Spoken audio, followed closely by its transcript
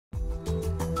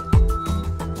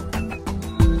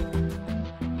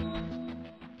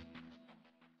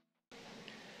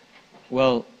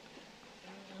Well,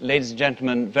 ladies and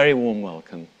gentlemen, very warm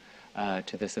welcome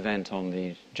to this event on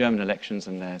the German elections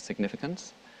and their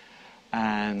significance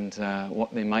and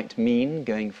what they might mean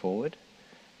going forward.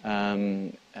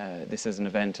 This is an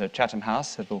event Chatham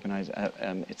House have organised.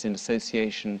 It's in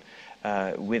association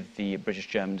with the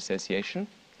British-German Association,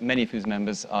 many of whose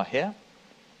members are here.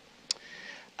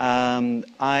 I'm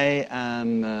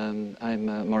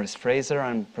Maurice Fraser.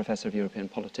 I'm Professor of European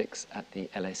Politics at the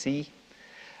LSE.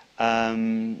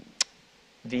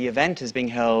 The event is being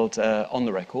held on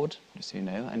the record, just so you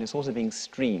know, and it's also being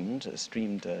streamed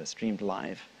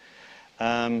live.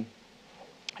 I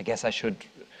guess I should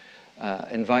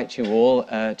invite you all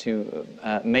to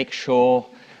make sure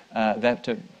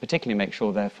particularly make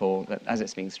sure, therefore, that as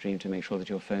it's being streamed, to make sure that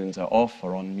your phones are off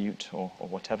or on mute or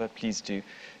whatever. Please do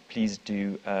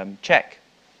check.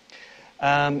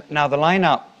 Now, the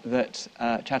lineup that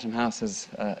Chatham House has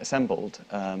assembled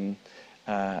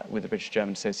with the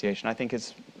British-German Association, I think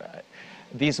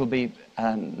these will be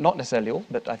not necessarily all,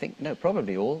 but I think, no,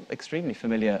 probably all, extremely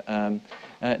familiar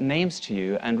names to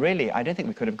you. And really, I don't think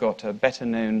we could have got a better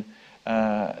known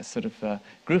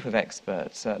group of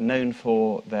experts known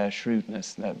for their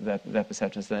shrewdness, their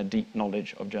perceptions, their deep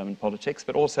knowledge of German politics,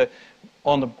 but also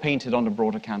painted on a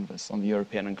broader canvas, on the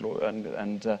European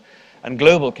and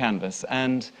global canvas.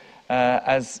 And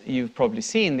as you've probably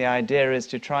seen, the idea is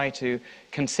to try to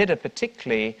consider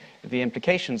particularly the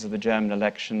implications of the German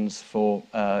elections for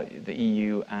the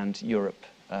EU and Europe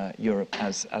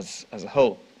as a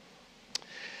whole.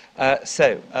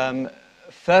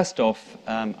 First off,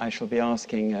 I shall be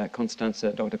asking Dr.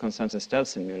 Constanze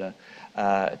Stelzenmüller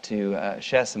to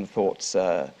share some thoughts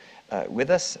with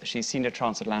us. She's Senior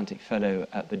Transatlantic Fellow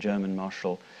at the German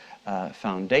Marshall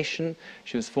Foundation.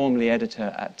 She was formerly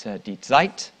editor at Die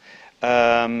Zeit.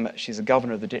 She's a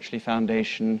governor of the Ditchley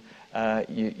Foundation,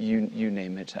 you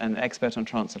name it, an expert on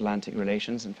transatlantic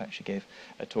relations. In fact, she gave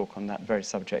a talk on that very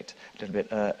subject a little bit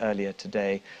earlier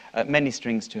today. Many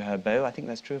strings to her bow. I think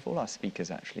that's true of all our speakers,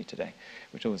 actually, today,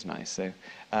 which was nice. So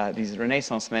these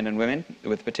Renaissance men and women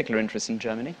with particular interest in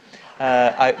Germany.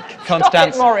 Constanze, stop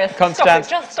it, Maurice. Constanze,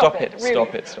 Stop it.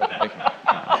 Stop it.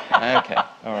 Okay,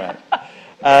 all right.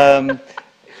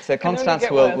 So Constanze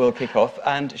will kick off,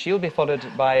 and she'll be followed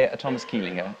by Thomas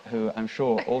Kielinger, who I'm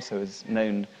sure also is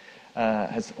known,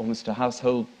 has almost a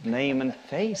household name and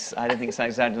face. I don't think it's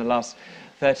exactly in the last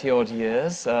 30-odd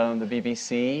years. The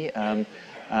BBC,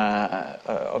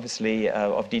 obviously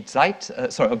of Die Zeit,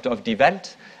 of Die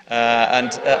Welt,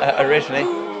 and originally...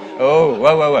 Oh,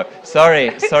 whoa. Sorry,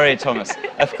 Thomas.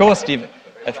 Of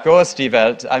course, Die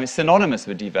Welt. I'm synonymous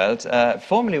with Die Welt,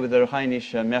 formerly with the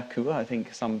Rheinische Merkur, I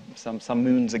think some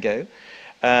moons ago,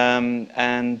 and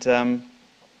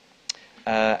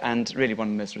really one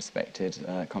of the most respected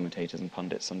commentators and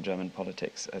pundits on German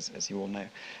politics, as you all know.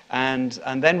 And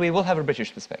then we will have a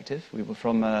British perspective. We will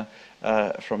from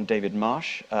David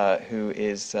Marsh, who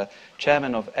is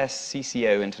chairman of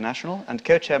SCCO International and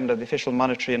co-chairman of the Official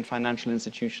Monetary and Financial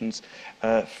Institutions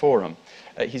Forum.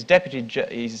 He's deputy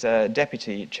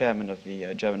chairman of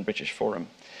the German-British Forum,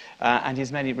 and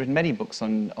he's written many books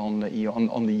on the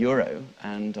euro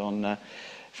and on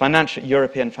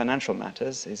European financial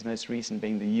matters. His most recent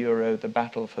being the euro, the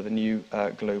battle for the new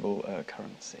global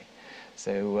currency.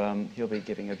 So he'll be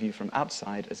giving a view from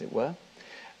outside, as it were.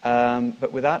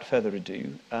 But without further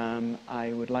ado,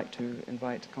 I would like to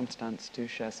invite Constanze to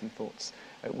share some thoughts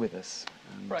with us.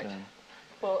 Right.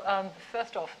 Well,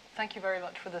 first off, thank you very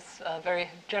much for this very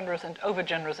generous and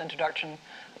over-generous introduction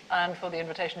and for the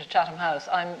invitation to Chatham House.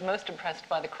 I'm most impressed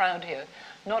by the crowd here.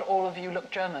 Not all of you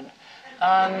look German.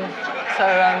 What did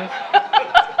that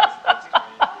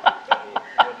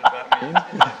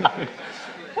mean?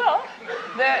 Well,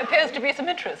 there appears to be some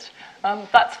interest.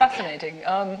 That's fascinating.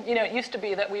 It used to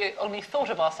be that we only thought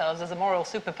of ourselves as a moral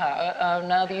superpower.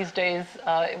 Now these days,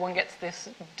 one gets this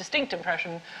distinct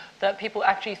impression that people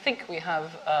actually think we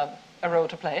have a role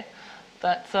to play.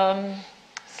 That's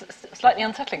slightly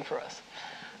unsettling for us.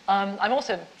 I'm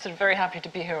also sort of very happy to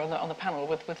be here on the panel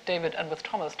with David and with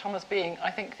Thomas. Thomas being,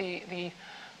 I think, the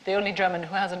only German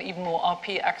who has an even more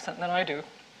RP accent than I do,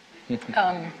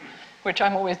 which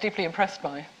I'm always deeply impressed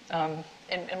by.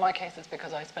 In my case, it's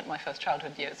because I spent my first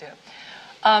childhood years here.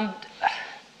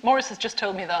 Maurice has just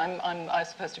told me that I'm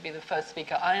supposed to be the first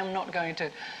speaker. I am not going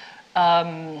to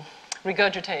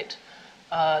regurgitate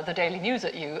the daily news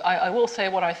at you. I will say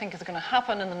what I think is going to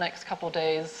happen in the next couple of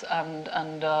days, and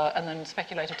then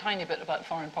speculate a tiny bit about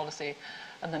foreign policy,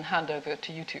 and then hand over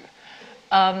to you two.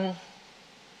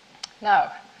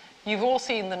 Now, you've all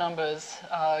seen the numbers.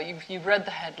 You've read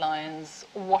the headlines.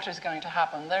 What is going to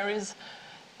happen? There is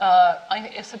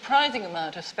a surprising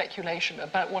amount of speculation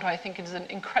about what I think is an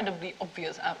incredibly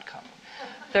obvious outcome.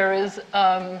 There is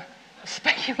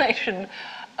speculation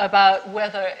about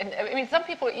whether, I mean, some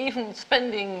people are even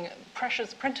spending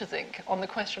precious printer's ink on the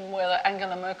question whether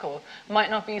Angela Merkel might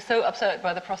not be so upset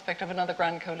by the prospect of another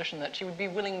grand coalition that she would be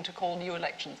willing to call new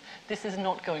elections. This is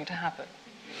not going to happen.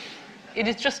 It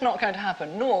is just not going to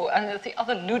happen, nor, and there's the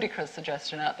other ludicrous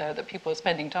suggestion out there that people are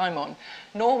spending time on,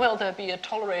 nor will there be a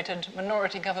tolerated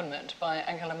minority government by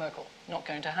Angela Merkel. Not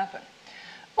going to happen.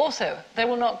 Also, there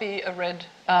will not be a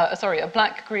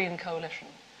black-green coalition.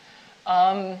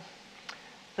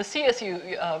 The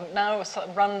CSU, now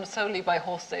run solely by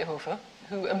Horst Seehofer,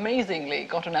 who amazingly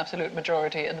got an absolute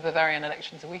majority in the Bavarian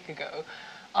elections a week ago,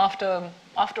 after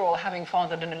all having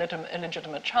fathered an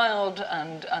illegitimate child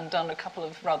and done a couple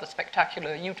of rather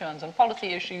spectacular U-turns on policy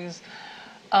issues.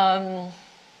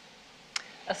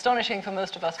 Astonishing for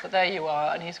most of us, but there you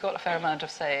are, and he's got a fair amount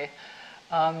of say.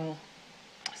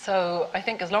 So I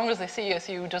think as long as the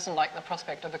CSU doesn't like the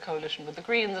prospect of a coalition with the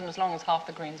Greens, and as long as half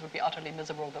the Greens would be utterly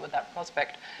miserable with that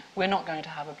prospect, we're not going to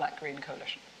have a black-green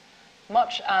coalition.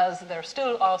 Much as there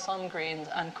still are some Greens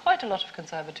and quite a lot of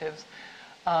Conservatives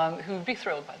who would be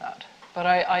thrilled by that. But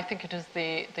I think it is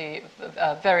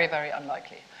very, very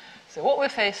unlikely. So what we're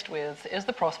faced with is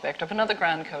the prospect of another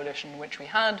grand coalition, which we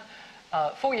had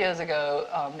 4 years ago.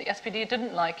 The SPD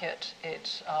didn't like it.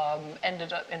 It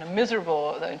ended up in a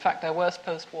miserable, in fact, their worst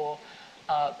post-war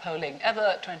polling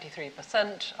ever,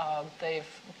 23%. They've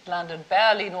landed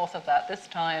barely north of that this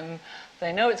time.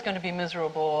 They know it's going to be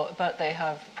miserable, but they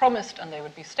have promised, and they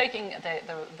would be staking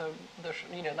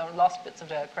the last bits of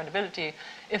their credibility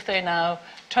if they now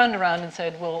turned around and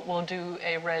said, we'll do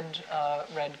a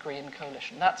red-green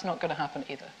coalition. That's not going to happen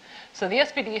either. So the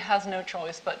SPD has no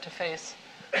choice but to face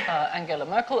Angela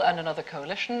Merkel and another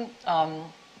coalition,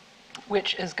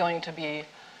 which is going to be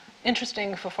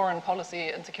interesting for foreign policy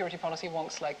and security policy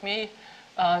wonks like me,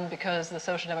 because the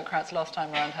Social Democrats last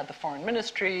time around had the foreign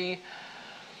ministry.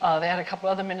 They had a couple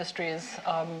other ministries.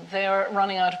 They're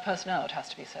running out of personnel, it has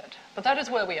to be said. But that is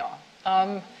where we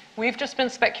are. We've just been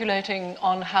speculating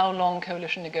on how long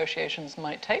coalition negotiations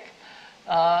might take.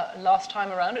 Last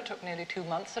time around, it took nearly 2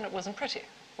 months, and it wasn't pretty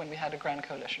when we had a grand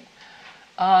coalition.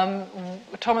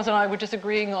 Thomas and I were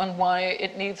disagreeing on why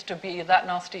it needs to be that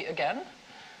nasty again.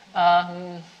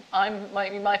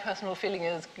 My personal feeling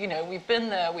is, we've been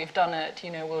there, we've done it,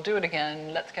 we'll do it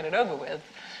again, let's get it over with.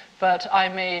 But I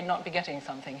may not be getting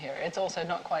something here. It's also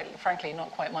frankly,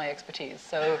 not quite my expertise.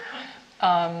 So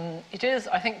it is,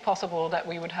 I think, possible that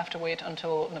we would have to wait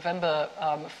until November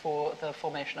for the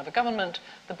formation of a government.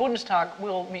 The Bundestag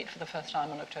will meet for the first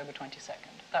time on October 22nd.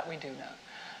 That we do know.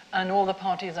 And all the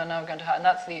parties are now going to have, and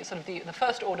that's the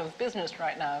first order of business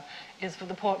right now, is for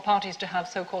the parties to have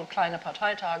so-called kleine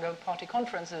Parteitage, party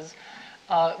conferences,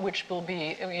 which will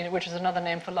be, which is another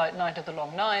name for Night of the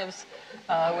Long Knives,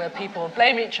 where people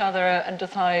blame each other and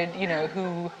decide,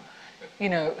 who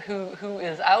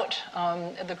is out.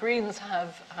 The Greens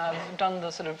have done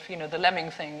the the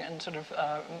lemming thing, and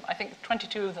I think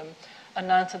 22 of them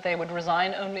announced that they would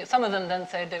resign. Only some of them then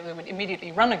said they would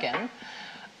immediately run again.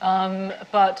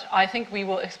 But I think we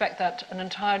will expect that an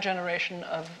entire generation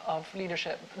of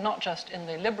leadership, not just in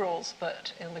the Liberals,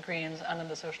 but in the Greens and in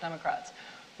the Social Democrats,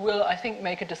 will, I think,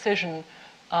 make a decision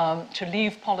to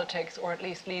leave politics, or at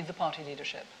least leave the party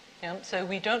leadership. So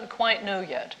we don't quite know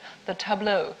yet the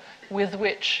tableau with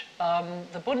which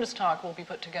the Bundestag will be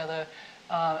put together,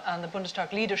 and the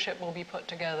Bundestag leadership will be put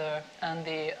together, and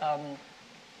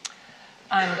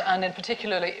and in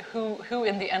particularly who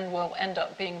in the end will end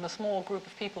up being the small group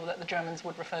of people that the Germans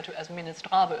would refer to as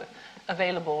Ministrabe,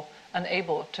 available and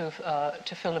able to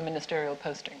fill a ministerial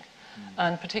posting,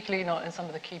 and particularly not in some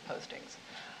of the key postings.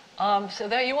 So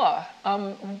there you are.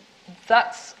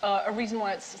 That's a reason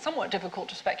why it's somewhat difficult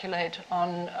to speculate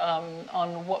on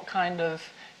what kind of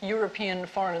European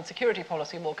foreign and security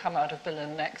policy will come out of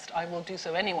Berlin next. I will do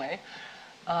so anyway,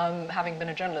 having been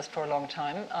a journalist for a long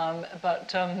time.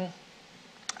 But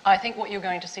I think what you're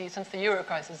going to see, since the euro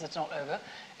crisis is not over,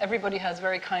 everybody has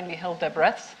very kindly held their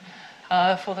breaths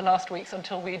for the last weeks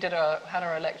until we had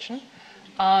our election.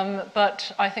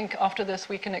 But I think after this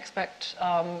we can expect,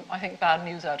 bad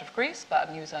news out of Greece,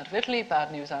 bad news out of Italy,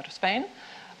 bad news out of Spain.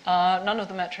 None of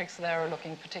the metrics there are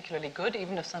looking particularly good,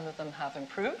 even if some of them have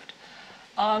improved.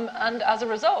 And as a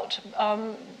result,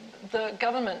 the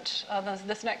government,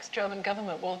 this next German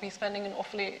government, will be spending an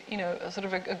awfully,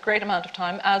 a great amount of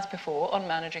time, as before, on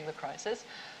managing the crisis,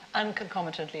 and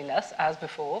concomitantly less, as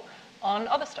before, on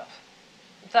other stuff.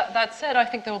 That said, I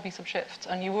think there will be some shifts,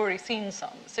 and you've already seen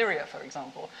some. Syria, for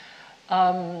example.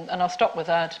 And I'll stop with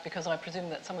that because I presume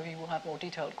that some of you will have more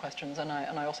detailed questions, and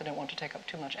I also don't want to take up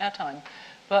too much airtime.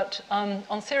 But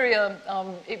on Syria,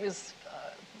 it was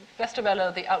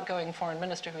Westerwelle, the outgoing foreign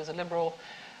minister, who is a liberal,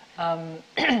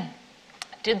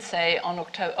 did say on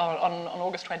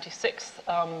August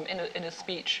 26th in a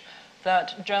speech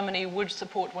that Germany would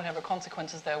support whatever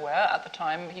consequences there were. At the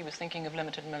time, he was thinking of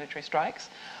limited military strikes.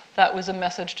 That was a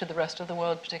message to the rest of the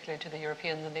world, particularly to the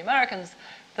Europeans and the Americans,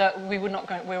 that we were not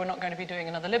going to be doing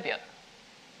another Libya.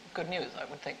 Good news, I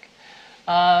would think.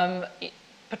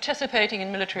 Participating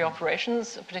in military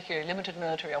operations, particularly limited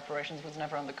military operations, was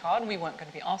never on the card. We weren't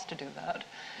going to be asked to do that.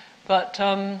 But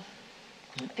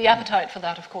the appetite for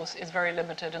that, of course, is very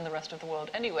limited in the rest of the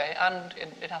world anyway, and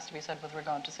it has to be said with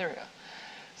regard to Syria.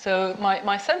 So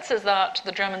my sense is that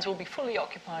the Germans will be fully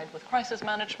occupied with crisis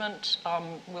management.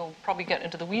 We'll probably get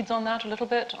into the weeds on that a little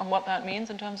bit, on what that means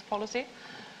in terms of policy.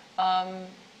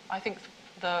 I think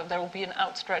there will be an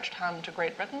outstretched hand to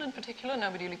Great Britain in particular.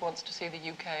 Nobody really wants to see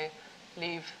the UK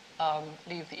leave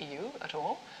the EU at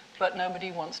all. But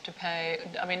nobody wants to pay,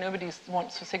 nobody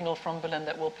wants to signal from Berlin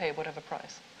that we'll pay whatever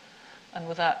price. And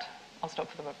with that, I'll stop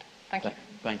for the vote. Thank you.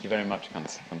 Thank you very much,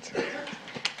 Chancellor.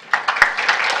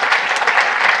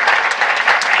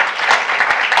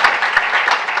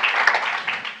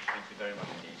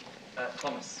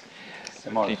 Thomas,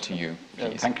 to you,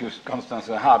 please. Thank you, Constance.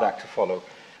 A hard act to follow,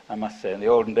 I must say. In the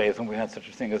olden days, when we had such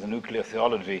a thing as a nuclear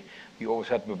theology, we always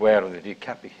had to beware of the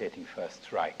decapitating first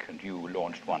strike, and you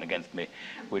launched one against me,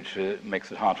 which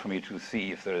makes it hard for me to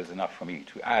see if there is enough for me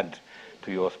to add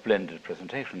to your splendid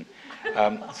presentation.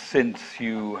 Since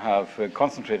you have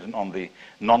concentrated on the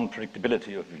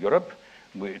non-predictability of Europe,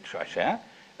 which I share,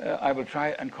 I will try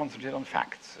and concentrate on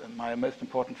facts. My most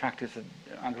important fact is that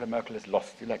Angela Merkel has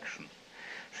lost the election.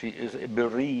 She is a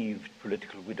bereaved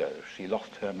political widow. She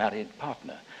lost her married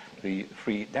partner, the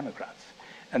Free Democrats.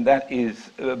 And that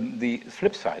is the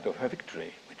flip side of her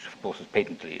victory, which of course is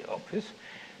patently obvious.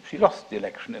 She lost the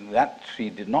election in that she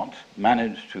did not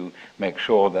manage to make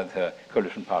sure that her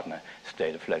coalition partner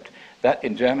stayed afloat. That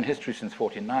in German history since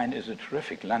 1949 is a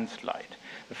terrific landslide.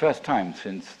 The first time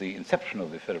since the inception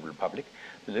of the Federal Republic,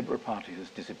 the Liberal Party has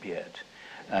disappeared.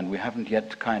 And we haven't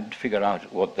yet kind of figured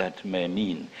out what that may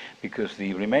mean, because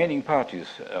the remaining parties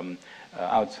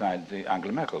outside the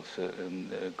Angela Merkel's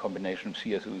combination of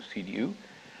CSU, CDU,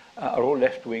 are all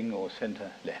left-wing or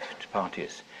center-left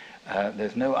parties.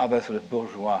 There's no other sort of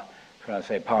bourgeois, shall I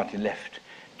say, party left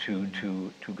to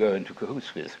go into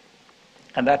cahoots with.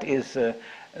 And that is a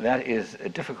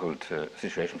difficult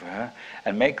situation for her,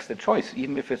 and makes the choice,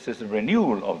 even if it's a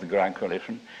renewal of the Grand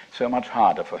Coalition, so much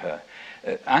harder for her.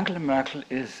 Angela Merkel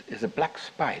is a black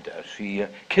spider. She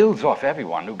kills off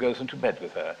everyone who goes into bed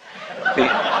with her.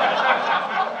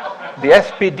 The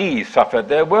SPD suffered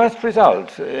their worst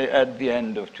result at the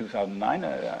end of 2009,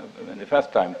 the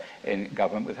first time in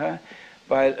government with her,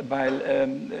 by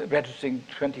registering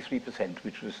 23%,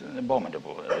 which was an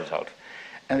abominable result.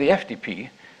 And the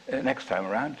FDP, next time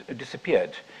around,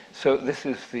 disappeared. So this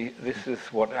is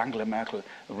what Angela Merkel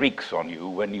wreaks on you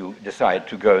when you decide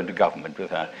to go into government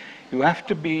with her. You have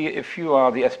to be, if you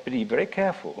are the SPD, very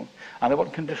careful under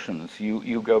what conditions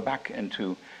you go back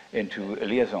into a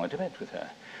liaison, a debate with her.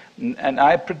 And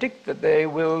I predict that they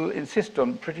will insist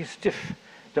on pretty stiff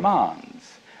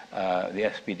demands,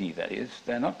 the SPD, that is.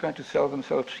 They're not going to sell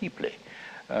themselves cheaply,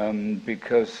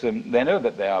 because they know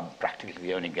that they are practically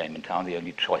the only game in town, the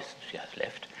only choice that she has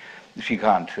left. She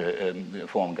can't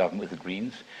form government with the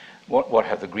Greens. What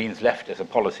have the Greens left as a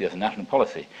policy, as a national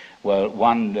policy? Well,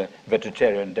 one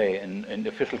vegetarian day in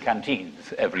official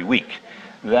canteens every week.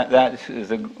 That is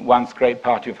the once great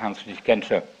party of Hans-Dietrich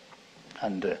Genscher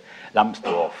and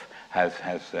Lambsdorff has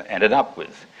ended up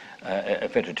with a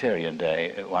vegetarian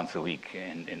day once a week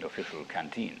in official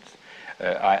canteens.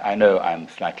 I know I'm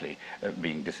slightly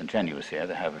being disingenuous here.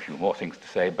 They have a few more things to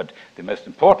say, but the most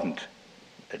important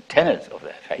tenets of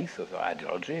their faith, of their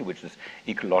ideology, which is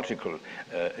ecological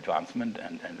advancement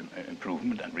and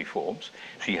improvement and reforms,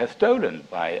 she has stolen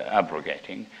by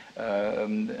abrogating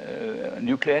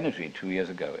nuclear energy 2 years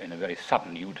ago in a very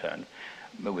sudden U-turn,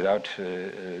 without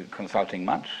consulting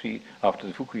much. After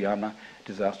the Fukuyama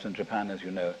disaster in Japan, as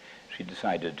you know, she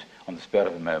decided on the spur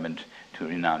of the moment to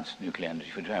renounce nuclear energy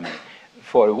for Germany.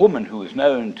 For a woman who is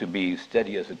known to be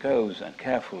steady as it goes and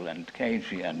careful and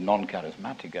cagey and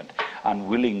non-charismatic and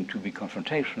unwilling to be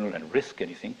confrontational and risk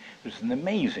anything, it was an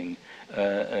amazing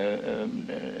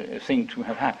thing to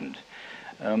have happened.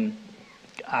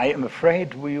 I am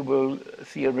afraid we will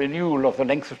see a renewal of the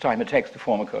length of time it takes to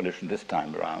form a coalition this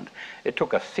time around. It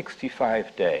took us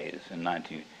 65 days in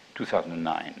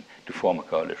 2009 to form a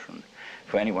coalition.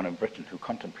 for anyone in Britain who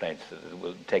contemplates that it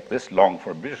will take this long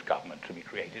for a British government to be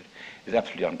created is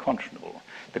absolutely unconscionable.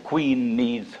 The Queen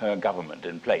needs her government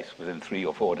in place within 3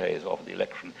 or 4 days of the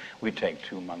election. We take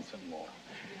 2 months and more.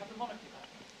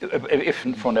 If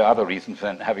for no other reasons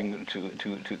than having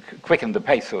to quicken the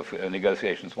pace of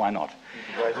negotiations, why not?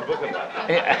 You can write a book on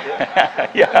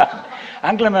that. Yeah.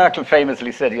 Angela Merkel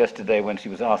famously said yesterday when she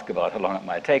was asked about how long it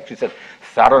might take, she said,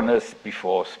 thoroughness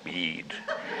before speed.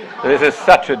 This is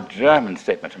such a German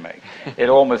statement to make. It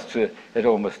almost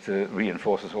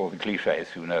reinforces all the cliches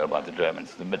you know about the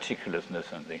Germans, the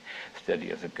meticulousness and the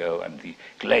steady as it go and the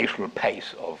glacial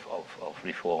pace of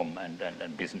reform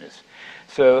and business.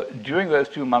 So during those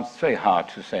 2 months, it's very hard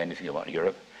to say anything about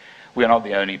Europe. We are not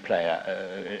the only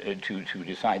player to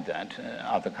decide that.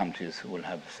 Other countries will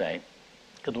have a say.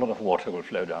 A lot of water will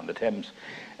flow down the Thames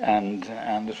and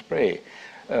the Spree.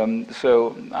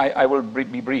 So I will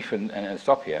be brief and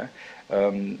stop here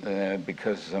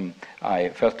because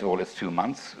first of all, it's 2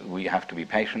 months. We have to be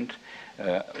patient.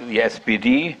 The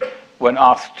SPD, when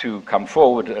asked to come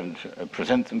forward and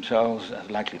present themselves as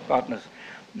likely partners,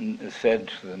 said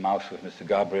to the mouth of Mr.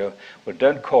 Gabriel, well,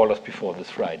 don't call us before this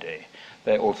Friday.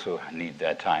 They also need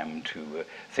their time to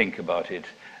think about it.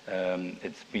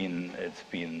 It's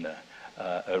been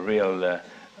a real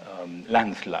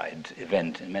landslide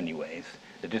event in many ways,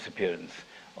 the disappearance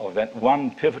of that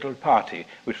one pivotal party,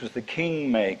 which was the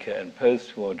kingmaker in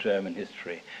post-war German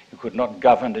history. You could not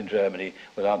govern in Germany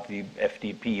without the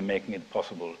FDP making it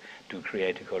possible to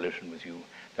create a coalition with you.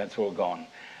 That's all gone.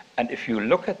 And if you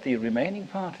look at the remaining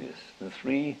parties, the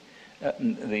three,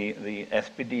 the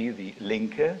SPD, the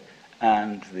Linke,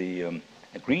 and the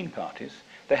Green parties,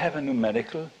 they have a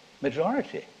numerical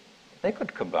majority. They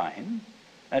could combine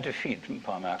and defeat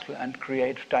Frau Merkel and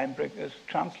create Steinbrück as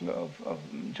Chancellor of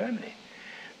Germany.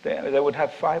 They would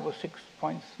have 5 or 6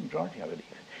 points majority, I believe,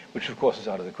 which of course is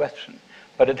out of the question.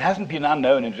 But it hasn't been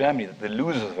unknown in Germany that the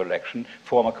losers of election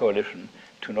form a coalition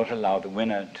to not allow the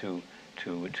winner to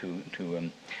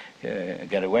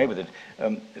get away with it.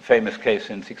 The famous case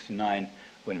in '69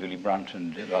 when Willy Brandt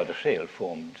and Walter Scheel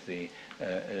formed the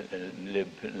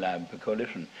Lib-Lab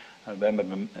coalition. I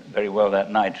remember very well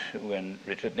that night when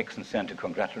Richard Nixon sent a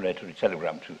congratulatory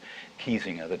telegram to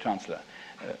Kiesinger, the Chancellor,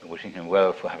 wishing him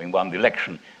well for having won the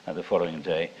election. And the following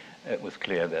day, it was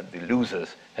clear that the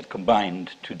losers had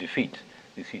combined to defeat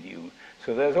the CDU.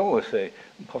 So there's always a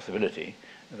possibility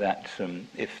that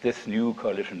if this new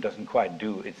coalition doesn't quite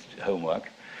do its homework,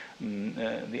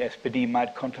 the SPD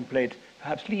might contemplate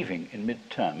perhaps leaving in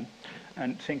mid-term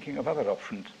and thinking of other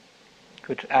options,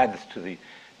 which adds to the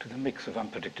mix of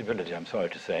unpredictability, I'm sorry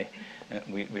to say.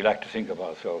 We like to think of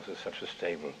ourselves as such a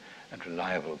stable and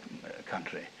reliable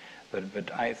country.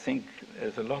 But I think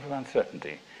there's a lot of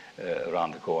uncertainty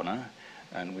around the corner,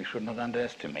 and we should not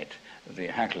underestimate the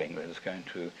haggling that is going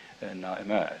to now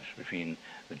emerge between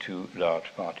the two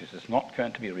large parties. It's not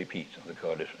going to be a repeat of the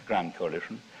coalition, grand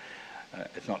coalition.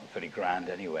 It's not very grand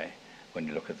anyway when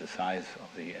you look at the size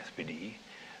of the SPD.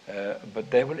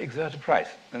 But they will exert a price.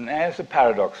 And there's a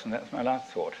paradox, and that's my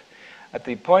last thought. At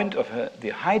the point of the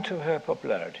height of her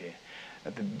popularity,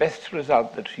 at the best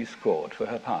result that she scored for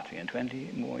her party in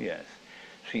 20 more years,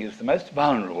 she is the most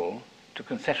vulnerable to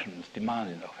concessions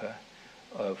demanded of her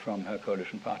from her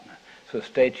coalition partner. So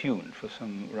stay tuned for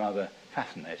some rather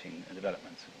fascinating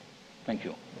developments. Thank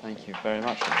you. Thank you very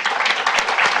much.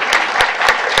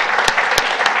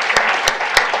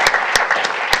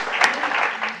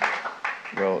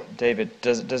 Well, David,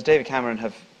 does David Cameron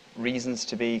have reasons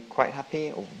to be quite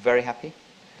happy or very happy?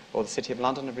 Or the City of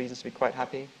London have reasons to be quite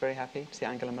happy, very happy to see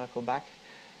Angela Merkel back?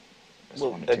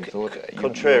 Well,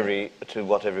 contrary to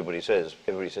what everybody says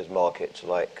markets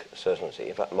like certainty.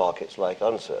 In fact, markets like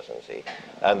uncertainty.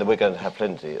 And we're going to have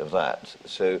plenty of that.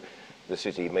 So the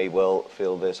City may well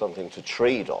feel there's something to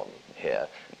trade on here.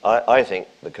 I think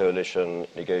the coalition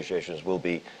negotiations will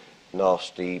be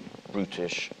nasty,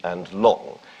 brutish, and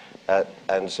long.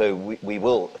 And so we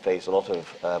will face a lot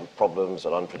of problems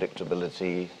and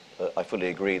unpredictability. I fully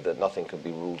agree that nothing can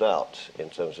be ruled out in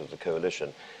terms of the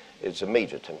coalition. It's a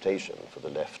major temptation for the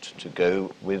left to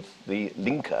go with the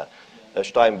Linke.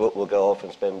 Steinbrück will go off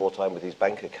and spend more time with his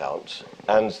bank accounts,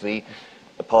 and the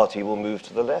party will move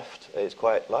to the left. It's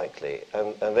quite likely.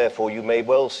 And therefore, you may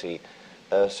well see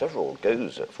several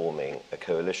goes at forming a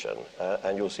coalition,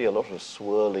 and you'll see a lot of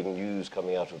swirling news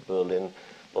coming out of Berlin,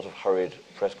 a lot of hurried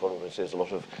press conferences, a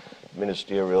lot of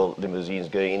ministerial limousines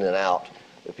going in and out,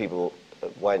 with people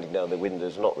winding down their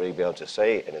windows, not really be able to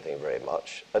say anything very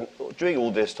much. And during all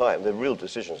this time, the real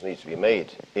decisions need to be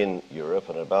made in Europe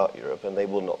and about Europe, and they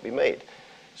will not be made.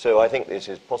 So I think this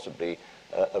is possibly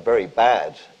a very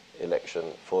bad election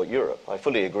for Europe. I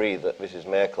fully agree that Mrs.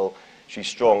 Merkel, she's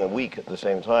strong and weak at the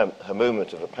same time. Her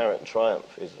moment of apparent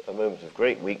triumph is a moment of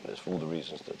great weakness for all the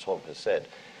reasons that Tom has said.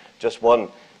 Just one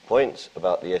point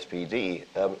about the SPD,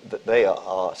 that they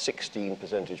are 16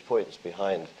 percentage points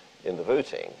behind in the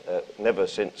voting. Never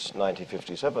since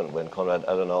 1957, when Konrad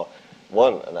Adenauer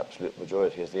won an absolute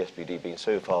majority, has the SPD been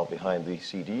so far behind the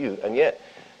CDU. And yet,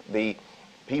 the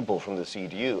people from the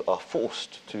CDU are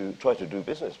forced to try to do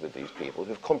business with these people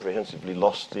who've comprehensively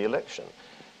lost the election.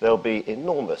 There'll be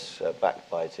enormous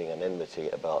backbiting and enmity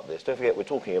about this. Don't forget, we're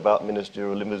talking about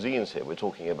ministerial limousines here. We're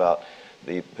talking about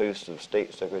the posts of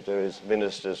state secretaries,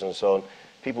 ministers, and so on.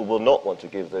 People will not want to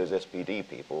give those SPD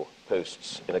people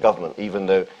posts in a government, even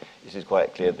though it is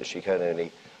quite clear that she can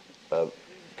only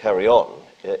carry on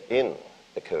in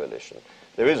a coalition.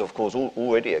 There is, of course,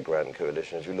 already a grand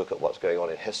coalition. As you look at what's going on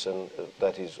in Hessen,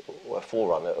 that is a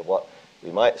forerunner of what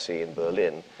we might see in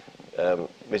Berlin.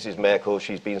 Mrs. Merkel,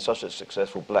 she's been such a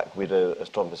successful black widow, as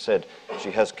Tom has said.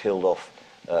 She has killed off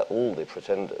all the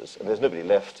pretenders, and there's nobody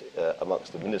left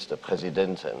amongst the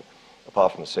Ministerpräsidenten,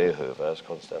 apart from Seehofer, as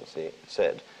Constanze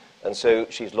said. And so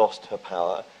she's lost her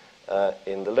power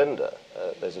in the Länder.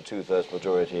 There's a two-thirds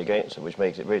majority against her, which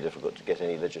makes it very difficult to get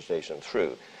any legislation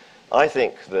through. I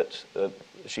think that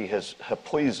her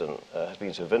poison has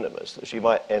been so venomous that she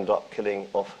might end up killing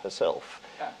off herself.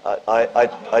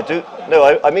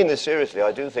 I mean this seriously.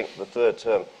 I do think the third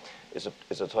term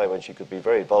is a time when she could be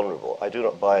very vulnerable. I do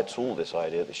not buy at all this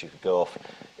idea that she could go off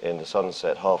in the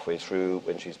sunset halfway through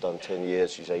when she's done 10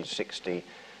 years, she's age 60,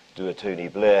 do a Tony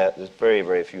Blair. There's very,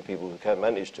 very few people who can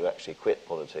manage to actually quit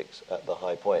politics at the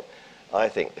high point. I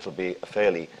think it'll be a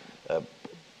fairly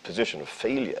position of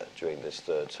failure during this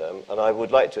third term, and I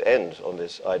would like to end on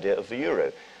this idea of the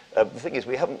euro. The thing is,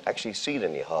 we haven't actually seen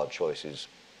any hard choices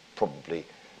probably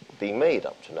being made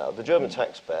up to now. The German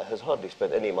taxpayer has hardly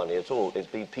spent any money at all. It's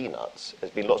been peanuts.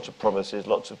 There's been lots of promises,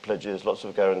 lots of pledges, lots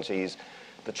of guarantees.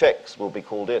 The checks will be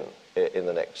called in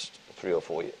the next 3 or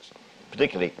 4 years,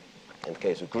 particularly in the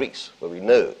case of Greece, where we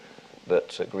know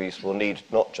that Greece will need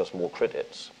not just more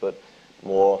credits, but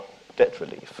more debt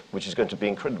relief, which is going to be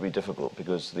incredibly difficult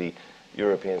because the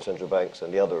European central banks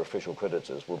and the other official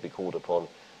creditors will be called upon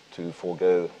to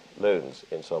forego loans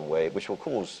in some way, which will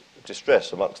cause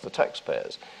distress amongst the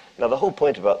taxpayers. Now, the whole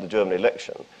point about the German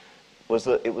election was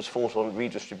that it was fought on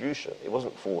redistribution. It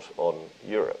wasn't fought on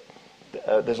Europe.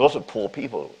 There's a lot of poor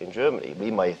people in Germany.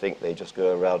 We may think they just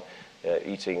go around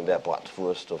eating their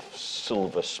Bratwurst of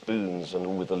silver spoons and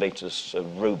all with the latest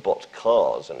robot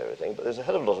cars and everything, but there's a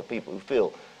hell of a lot of people who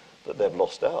feel that they've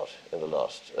lost out in the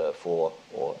last 4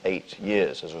 or 8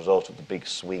 years as a result of the big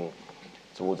swing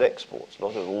towards exports. A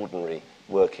lot of ordinary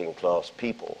working class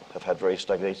people have had very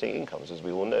stagnating incomes, as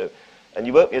we all know. And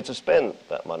you won't be able to spend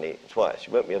that money twice.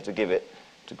 You won't be able to give it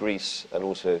to Greece and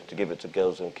also to give it to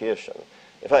Gelsenkirchen.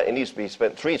 In fact, it needs to be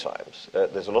spent 3 times.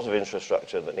 There's a lot of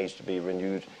infrastructure that needs to be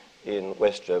renewed in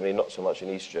West Germany, not so much in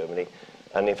East Germany.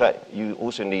 And in fact, you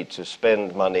also need to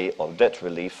spend money on debt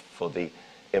relief for the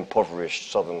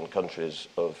impoverished southern countries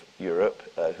of Europe,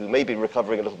 who may be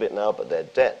recovering a little bit now, but their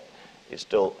debt is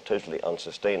still totally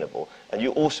unsustainable. And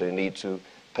you also need to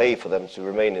pay for them to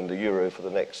remain in the euro for the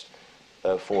next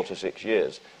 4 to 6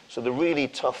 years. So the really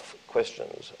tough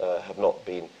questions have not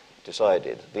been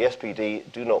decided. The SPD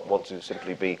do not want to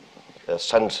simply be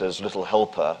Santa's little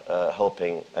helper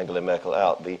helping Angela Merkel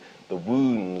out. The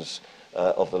wounds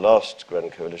of the last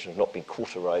Grand Coalition have not been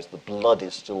cauterized. The blood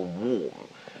is still warm.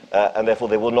 And therefore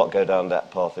they will not go down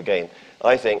that path again.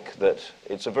 I think that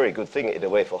it's a very good thing in a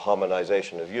way for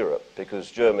harmonization of Europe, because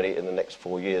Germany in the next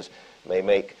 4 years may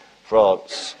make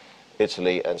France,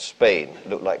 Italy and Spain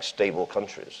look like stable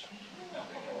countries.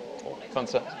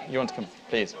 Constance, you want to come,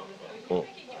 please?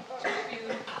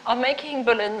 Are making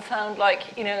Berlin sound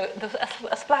like,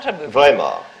 a splatter movie?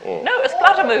 Weimar. No, a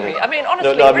splatter movie. I mean,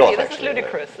 honestly, No, I'm really, not, this is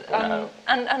ludicrous.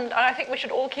 And I think we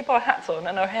should all keep our hats on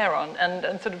and our hair on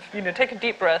and sort of, take a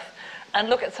deep breath and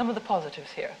look at some of the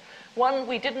positives here. One,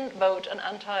 we didn't vote an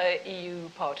anti-EU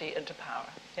party into power.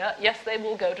 Yeah? Yes, they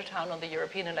will go to town on the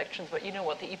European elections, but you know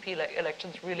what? The EP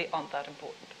elections really aren't that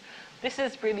important. This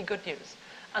is really good news.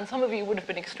 And some of you would have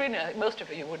been most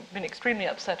of you would have been extremely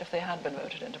upset if they had been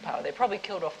voted into power. They probably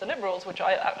killed off the Liberals, which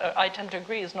I tend to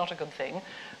agree is not a good thing.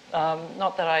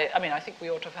 Not that I think we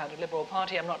ought to have had a Liberal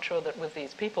Party. I'm not sure that with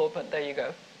these people, but there you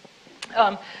go.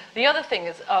 The other thing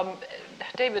is,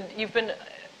 David, you've been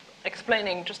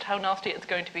explaining just how nasty it's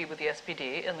going to be with the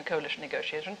SPD in the coalition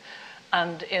negotiation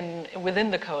and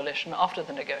within the coalition after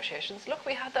the negotiations. Look,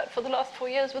 we had that for the last 4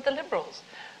 years with the Liberals.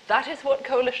 That is what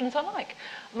coalitions are like.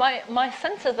 My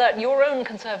sense is that your own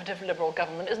Conservative Liberal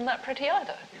government isn't that pretty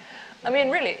either. I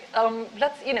mean, really,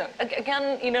 let's,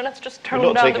 again, let's just tone We're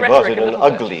not down the taking part rhetoric in a an little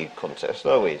bit. ugly contest,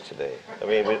 are we, today? I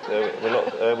mean,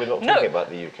 we're not No. talking about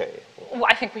the UK. Well,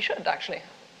 I think we should, actually.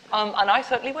 And I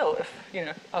certainly will,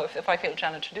 if I feel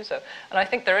challenged to do so. And I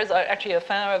think there is actually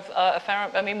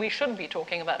I mean, we should be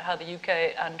talking about how the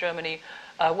UK and Germany,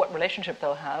 what relationship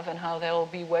they'll have and how they'll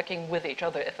be working with each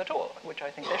other, if at all, which I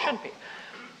think they should be.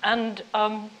 And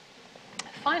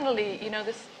finally,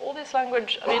 all this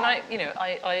language, I mean,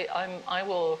 I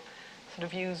will sort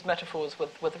of use metaphors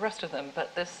with the rest of them,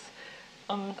 but this,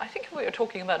 I think if we were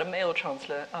talking about a male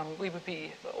chancellor,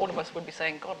 all of us would be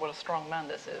saying, God, what a strong man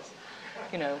this is.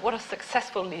 What a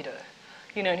successful leader.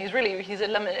 And he's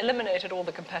eliminated all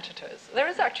the competitors. There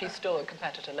is actually still a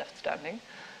competitor left standing.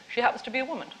 She happens to be a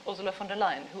woman, Ursula von der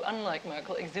Leyen, who, unlike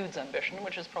Merkel, exudes ambition,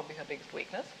 which is probably her biggest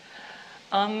weakness.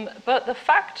 But the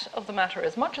fact of the matter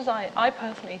is, much as I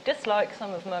personally dislike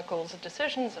some of Merkel's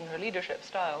decisions and her leadership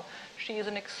style, she is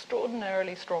an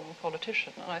extraordinarily strong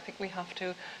politician, and I think we have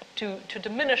to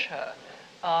diminish her.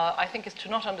 I think is to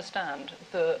not understand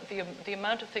the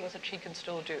amount of things that she can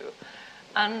still do.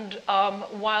 And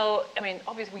while, I mean,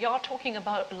 obviously we are talking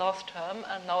about last term,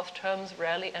 and last terms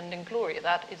rarely end in glory.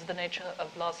 That is the nature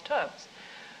of last terms.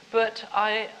 But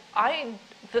I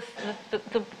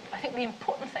think the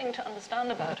important thing to understand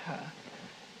about her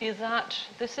is that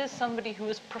this is somebody who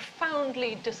is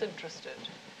profoundly disinterested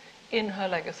in her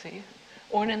legacy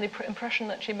or in the impression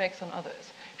that she makes on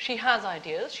others. She has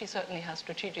ideas, she certainly has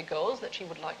strategic goals that she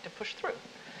would like to push through.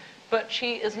 But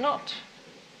she is not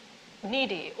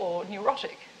needy or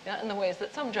neurotic in the ways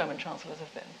that some German chancellors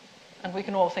have been. And we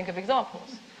can all think of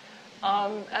examples.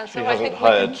 And She so I hasn't think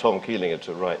hired Tom Keelinger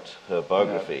to write her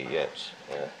biography yet.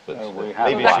 But we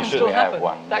maybe have she one. should. We have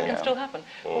one. That can still happen.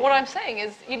 But what I'm saying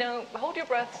is, hold your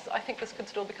breaths. I think this could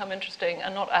still become interesting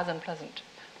and not as unpleasant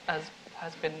as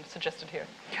has been suggested here.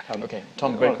 Okay,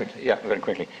 Tom, very quickly. Yeah, very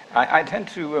quickly. I tend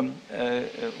to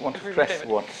want to stress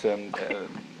what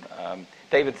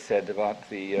David said about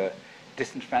the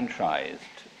disenfranchised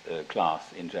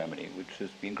class in Germany, which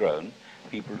has been grown,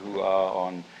 people who are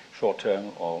on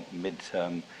short-term or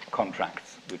mid-term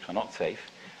contracts, which are not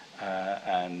safe,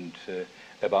 and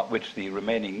about which the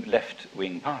remaining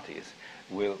left-wing parties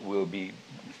will be,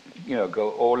 go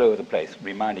all over the place,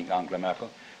 reminding Angela Merkel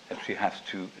that she has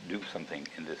to do something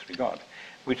in this regard,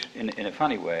 which in a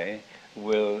funny way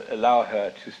will allow her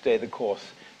to stay the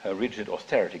course, her rigid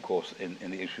austerity course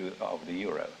in the issue of the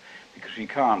euro, because she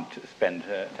can't spend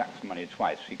her tax money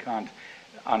twice. She can't,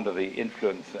 under the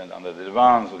influence and under the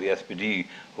demands of the SPD,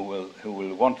 who will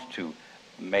want to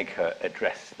make her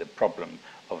address the problem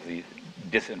of the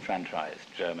disenfranchised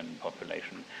German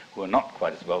population, who are not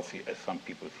quite as wealthy as some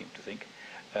people seem to think.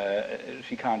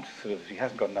 She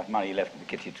hasn't got enough money left in the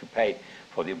kitty to pay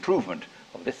for the improvement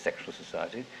of this section of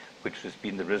society, which has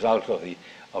been the result of the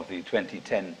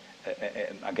 2010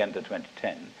 Agenda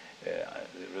 2010, the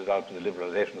result of the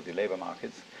liberalization of the labor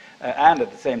markets, and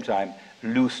at the same time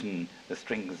loosen the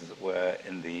strings, as it were,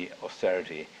 in the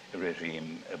austerity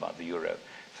regime about the euro.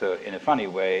 So in a funny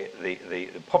way, the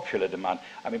popular demand,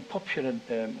 popular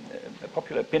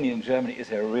opinion in Germany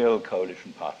is a real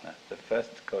coalition partner. The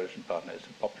first coalition partner is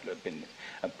a popular opinion.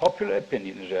 A popular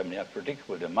opinion in Germany, a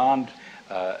predictable demand,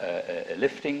 a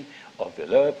lifting of the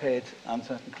lower paid,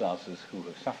 uncertain classes who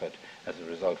have suffered as a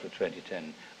result of the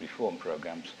 2010 reform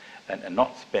programs and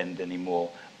not spend any more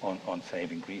on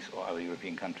saving Greece or other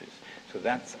European countries. So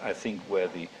that's, I think, where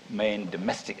the main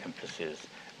domestic emphasis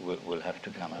will have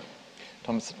to come up.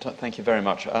 Thomas, thank you very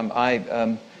much.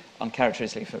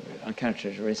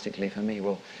 Uncharacteristically for me,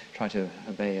 will try to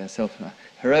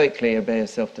heroically obey a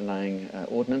self-denying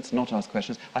ordinance, not ask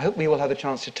questions. I hope we will have a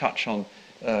chance to touch on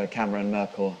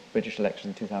Cameron-Merkel, British election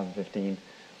in 2015,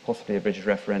 possibly a British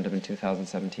referendum in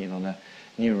 2017 on a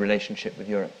new relationship with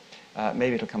Europe.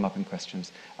 Maybe it'll come up in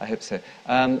questions. I hope so.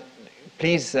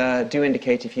 Please do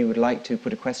indicate if you would like to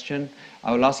put a question.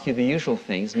 I will ask you the usual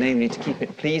things, namely to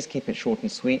please keep it short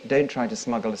and sweet. Don't try to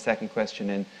smuggle a second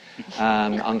question in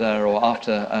under or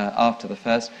after the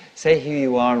first. Say who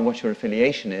you are and what your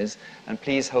affiliation is, and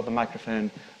please hold the microphone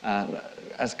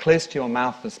as close to your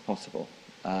mouth as possible.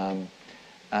 So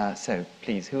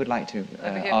please, who would like to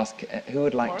ask? Who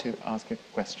would like to ask a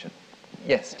question?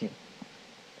 Yes, Steve.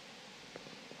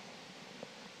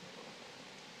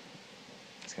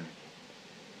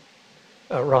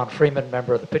 Ron Freeman,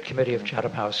 member of the Pit Committee of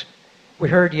Chatham House. We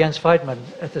heard Jens Weidmann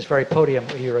at this very podium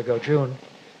a year ago, June,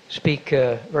 speak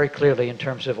very clearly in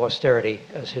terms of austerity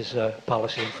as his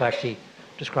policy. In fact, he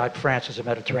described France as a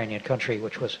Mediterranean country,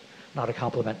 which was not a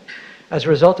compliment. As a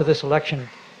result of this election,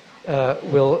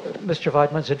 will Mr.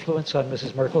 Weidmann's influence on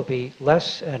Mrs. Merkel be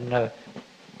less, and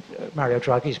Mario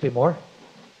Draghi's be more?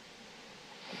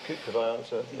 Could I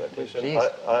answer that question?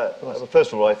 Please.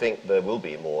 First of all, I think there will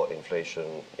be more inflation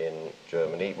in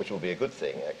Germany, which will be a good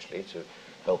thing, actually, to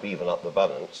help even up the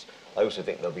balance. I also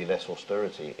think there'll be less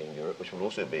austerity in Europe, which will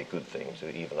also be a good thing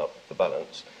to even up the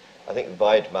balance. I think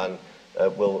Weidmann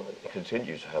will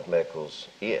continue to have Merkel's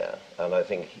ear, and I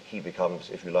think he becomes,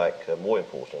 if you like, more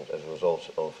important as a result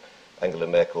of Angela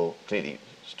Merkel clearly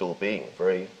still being a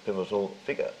very pivotal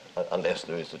figure, unless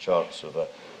there is the chance of a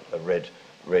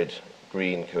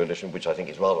red-green coalition, which I think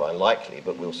is rather unlikely,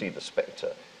 but we'll see the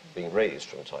spectre being raised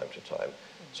from time to time.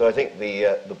 So I think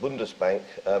the Bundesbank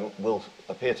will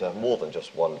appear to have more than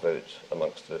just one vote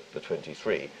amongst the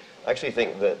 23. I actually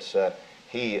think that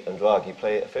he and Draghi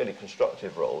play a fairly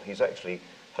constructive role. He's actually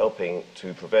helping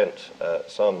to prevent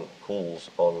some calls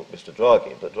on Mr.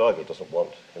 Draghi that Draghi doesn't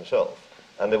want himself.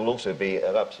 And there will also be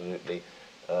an absolutely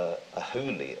a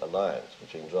holy alliance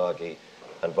between Draghi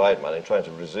and Weidmann in trying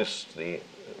to resist the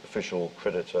official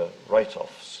creditor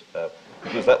write-offs,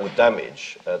 because that would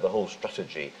damage the whole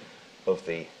strategy of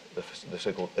the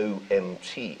so-called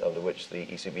OMT, under which the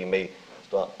ECB may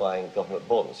start buying government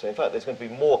bonds. So in fact, there's going to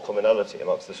be more commonality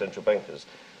amongst the central bankers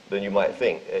than you might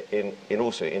think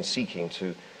in seeking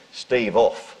to stave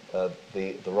off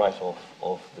the write-off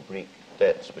of the Greek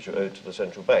debts which are owed to the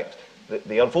central banks.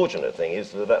 The unfortunate thing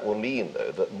is that will mean,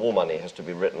 though, that more money has to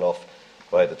be written off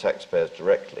by the taxpayers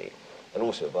directly, and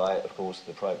also by, of course,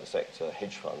 the private sector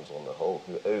hedge funds on the whole,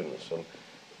 who own some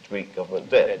Greek government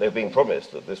debt. They've been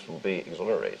promised that this will be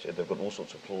exonerated. They've got all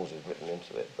sorts of clauses written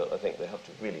into it, but I think they have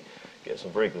to really get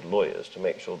some very good lawyers to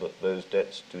make sure that those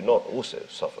debts do not also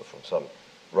suffer from some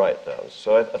write-downs.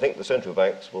 So I think the central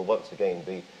banks will once again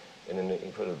be in an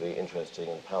incredibly interesting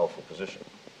and powerful position.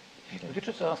 Could you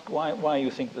just ask why you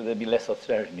think that there'll be less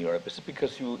austerity in Europe? Is it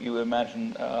because you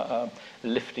imagine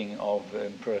lifting of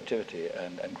productivity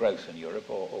and growth in Europe,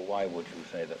 or why would you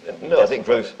say that there'll be No, less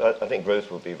I think growth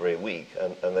will be very weak,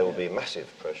 and there will be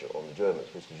massive pressure on the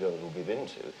Germans, which the Germans will give in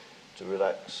to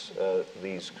relax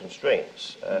these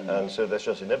constraints. And so that's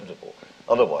just inevitable.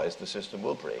 Otherwise, the system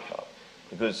will break up,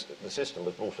 because the system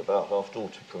was brought about, after all,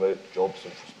 to promote jobs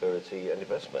and prosperity and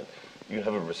investment. You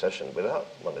can have a recession without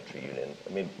monetary union.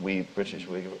 I mean, we British,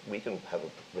 we can have a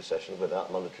recession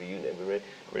without monetary union. We're very,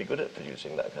 very good at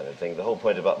producing that kind of thing. The whole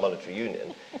point about monetary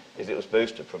union is it was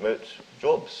supposed to promote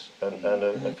jobs and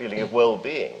a feeling of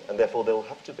well-being, and therefore there will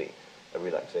have to be a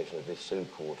relaxation of this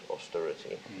so-called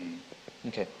austerity.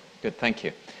 Okay, good, thank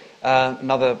you.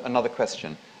 Another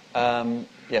question.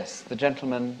 Yes, the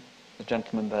gentleman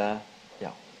there.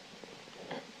 Yeah.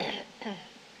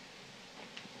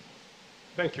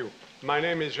 Thank you. My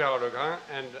name is Gérard Legrand,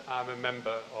 and I'm a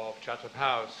member of Chatham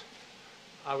House.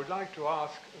 I would like to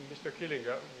ask Mr.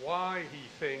 Killinger why he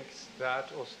thinks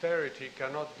that austerity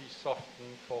cannot be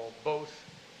softened for both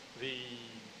the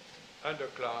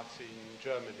underclass in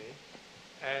Germany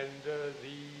and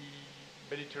the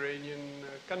Mediterranean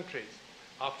countries.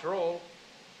 After all,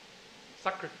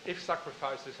 if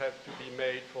sacrifices have to be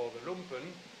made for the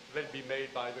lumpen, they'll be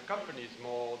made by the companies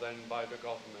more than by the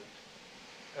government.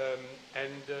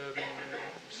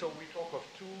 So we talk of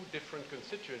two different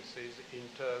constituencies in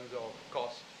terms of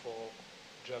cost for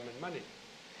German money.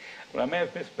 Well, I may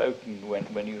have misspoken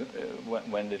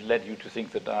when it led you to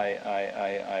think that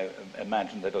I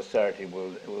imagine that austerity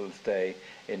will stay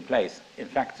in place. In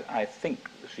fact, I think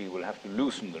she will have to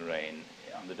loosen the rein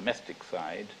on the domestic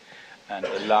side and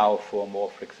allow for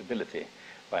more flexibility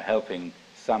by helping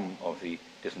some of the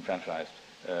disenfranchised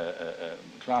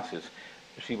classes.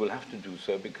 She will have to do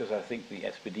so because I think the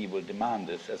SPD will demand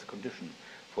this as a condition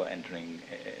for entering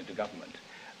into government.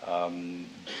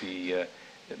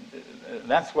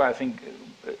 That's where I think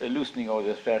a loosening of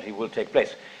the austerity will take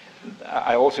place.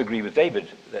 I also agree with David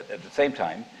that at the same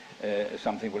time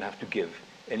something will have to give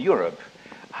in Europe.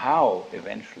 How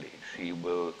eventually she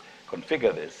will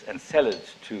configure this and sell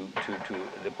it to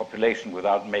the population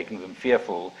without making them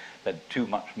fearful that too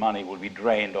much money will be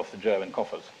drained off the German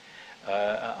coffers,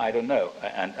 I don't know.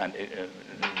 And the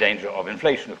danger of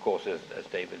inflation, of course, as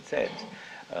David said.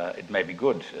 It may be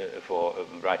good for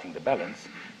writing the balance,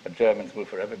 but Germans will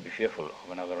forever be fearful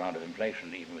of another round of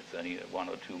inflation, even with only 1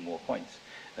 or 2 more points,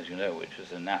 as you know, which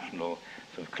is a national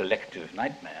sort of collective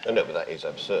nightmare. No, but that is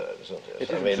absurd, isn't it? It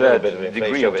is I mean, absurd. A little bit of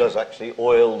inflation does actually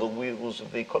oil the wheels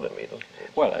of the economy, doesn't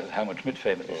it? Well, as Helmut Schmidt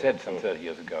famously said some 30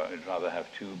 years ago, I'd rather have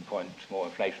 2 points more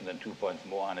inflation than 2 points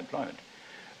more unemployment.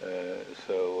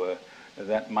 So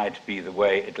that might be the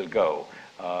way it'll go.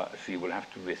 So you will have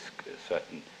to risk a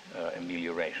certain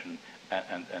amelioration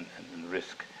and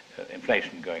risk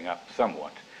inflation going up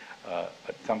somewhat.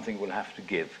 But something will have to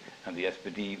give, and the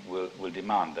SPD will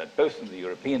demand that, both on the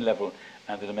European level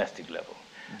and the domestic level.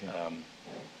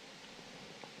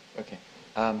 Okay.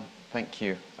 Thank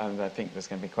you. I think there's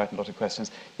going to be quite a lot of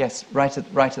questions. Yes, right at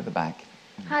the back.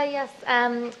 Hi, yes.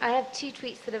 I have two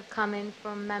tweets that have come in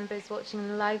from members watching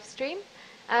the live stream.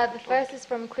 The first is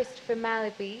from Christopher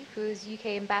Malaby, who was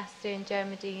UK ambassador in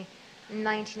Germany in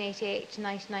 1988 to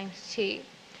 1992.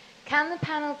 Can the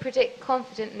panel predict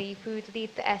confidently who would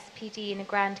lead the SPD in a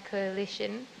grand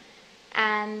coalition,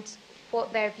 and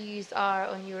what their views are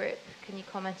on Europe? Can you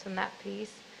comment on that,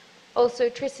 please? Also,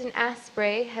 Tristan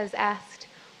Asprey has asked,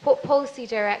 what policy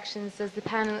directions does the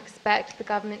panel expect the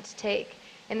government to take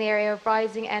in the area of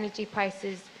rising energy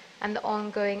prices and the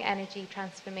ongoing energy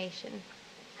transformation?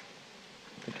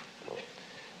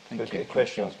 Thank you.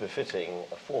 Questions befitting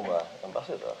a former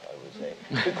ambassador, I would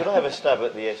say. Could I have a stab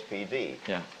at the SPD?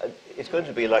 Yeah. It's going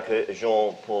to be like a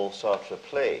Jean-Paul Sartre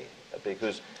play,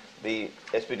 because the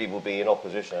SPD will be in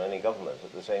opposition to any government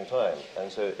at the same time,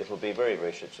 and so it will be very,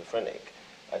 very schizophrenic.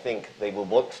 I think they will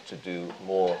want to do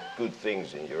more good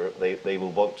things in Europe. They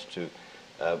will want to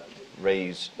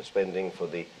raise spending for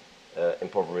the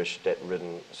impoverished,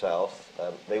 debt-ridden South.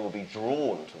 They will be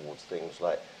drawn towards things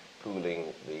like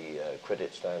pooling the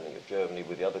credit standing of Germany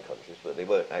with the other countries, but they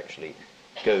won't actually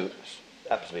go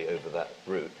absolutely over that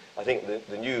route. I think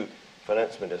the new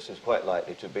finance minister is quite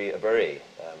likely to be a very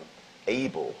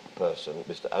able person,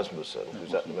 Mr. Asmussen,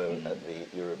 who's at the moment at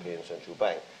the European Central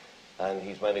Bank, and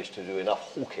he's managed to do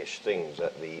enough hawkish things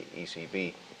at the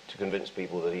ECB to convince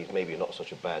people that he's maybe not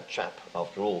such a bad chap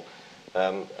after all.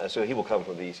 So he will come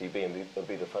from the ECB and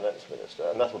be the finance minister,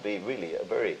 and that will be really a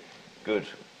very good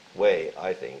way,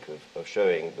 I think, of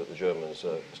showing that the Germans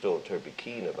are still terribly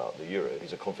keen about the euro.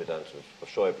 He's a confidant of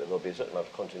Schäuble. There'll be a certain amount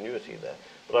of continuity there.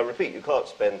 But I repeat, you can't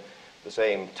spend the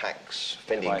same tax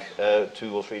Pfennig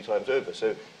 2 or 3 times over,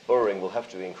 so borrowing will have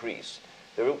to increase.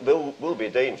 There will be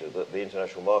a danger that the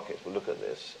international markets will look at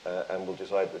this and will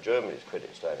decide that Germany's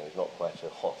credit standing is not quite so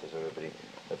hot as everybody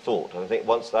had thought. And I think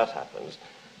once that happens,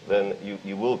 then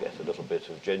you will get a little bit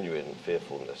of genuine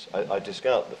fearfulness. I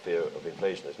discount the fear of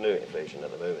inflation. There's no inflation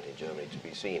at the moment in Germany to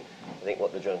be seen. I think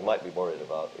what the Germans might be worried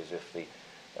about is if the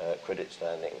credit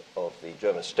standing of the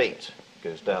German state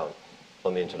goes down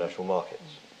on the international markets.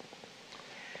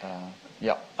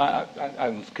 Yeah. I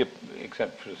will skip,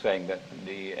 except for saying that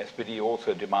the SPD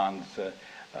also demands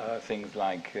things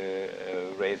like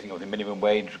raising of the minimum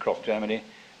wage across Germany,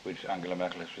 which Angela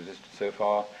Merkel has resisted so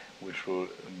far, which will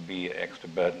be an extra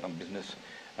burden on business.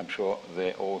 I'm sure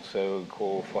they also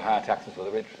call for higher taxes for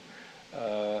the rich,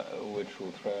 which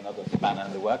will throw another spanner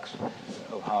in the works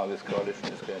of how this coalition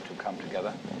is going to come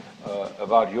together.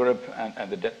 About Europe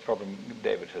and the debt problem,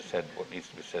 David has said what needs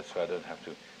to be said, so I don't have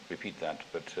to repeat that.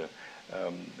 But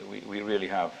we really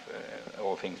have,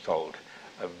 all things told,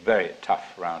 a very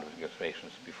tough round of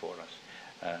negotiations before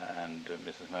us. And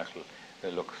Mrs. Merkel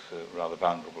looks rather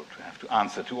vulnerable to have to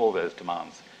answer to all those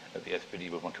demands that the SPD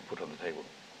will want to put on the table.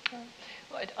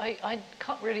 I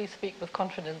can't really speak with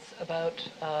confidence about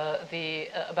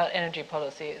about energy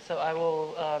policy, so I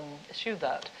will eschew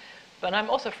that. But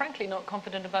I'm also frankly not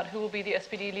confident about who will be the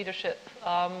SPD leadership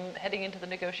heading into the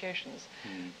negotiations,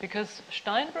 because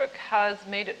Steinbrück has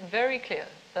made it very clear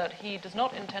that he does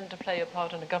not intend to play a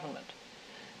part in a government.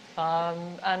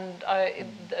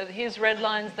 His red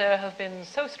lines there have been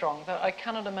so strong that I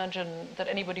cannot imagine that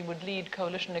anybody would lead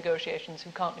coalition negotiations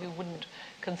who wouldn't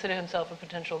consider himself a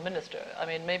potential minister. I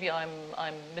mean, maybe I'm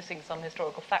missing some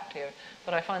historical fact here,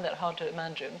 but I find that hard to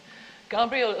imagine.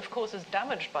 Gabriel, of course, is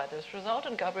damaged by this result,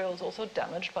 and Gabriel is also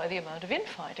damaged by the amount of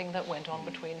infighting that went on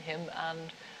between him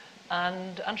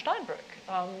and Steinbrück.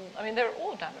 I mean, they're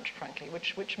all damaged, frankly,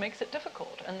 which makes it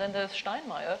difficult. And then there's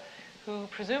Steinmeier, who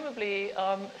presumably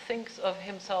thinks of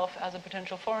himself as a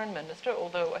potential foreign minister,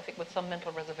 although I think with some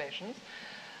mental reservations,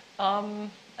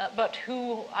 but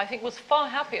who I think was far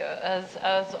happier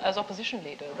as opposition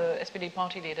leader, the SPD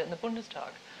party leader in the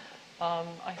Bundestag,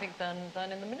 I think,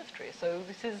 than in the ministry. So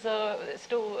this is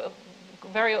still a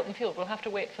very open field. We'll have to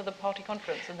wait for the party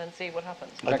conference and then see what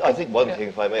happens. I think one thing,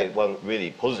 if I may, one really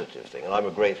positive thing, and I'm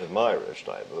a great admirer of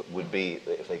Steinbrück, would be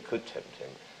that if they could tempt him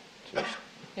to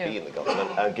be in the government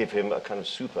and give him a kind of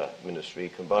super ministry,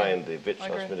 combine the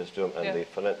Wirtschaftsministerium and the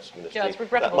finance ministry. It's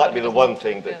regrettable. That might be the one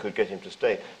thing that could get him to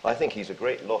stay. I think he's a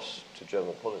great loss to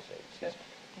German politics. He's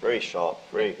very sharp,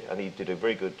 and he did a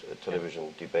very good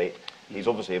television debate. He's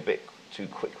obviously a bit too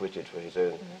quick-witted for his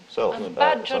own self. And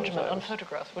bad judgment sometimes. on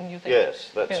photographs, wouldn't you think?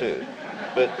 Yes, that too.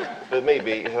 But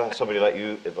maybe if you have somebody like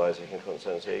you advising him,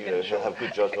 Constance, here, you know, he'll have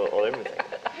good judgment on everything.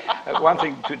 One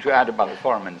thing to add about the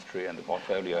foreign ministry and the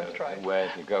portfolio, right. where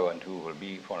it will go and who will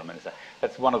be foreign minister,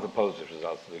 that's one of the positive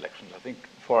results of the elections. I think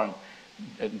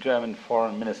German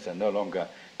foreign minister no longer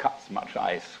cuts much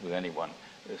ice with anyone,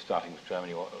 starting with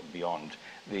Germany or beyond.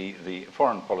 The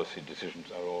foreign policy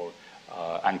decisions are all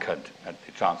anchored at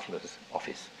the Chancellor's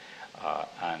office,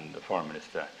 and the foreign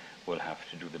minister will have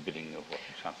to do the bidding of what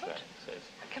the Chancellor says.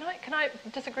 Can I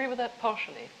disagree with that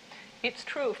partially? It's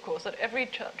true, of course, that every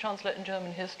chancellor in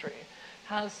German history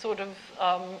has sort of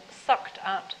sucked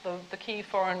at the key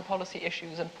foreign policy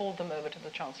issues and pulled them over to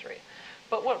the chancellery.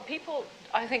 But what people,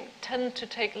 I think, tend to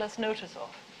take less notice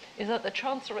of is that the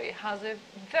chancellery has a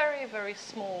very, very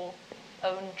small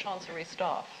own chancellery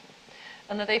staff,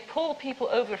 and that they pull people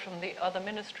over from the other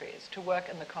ministries to work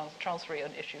in the chancellery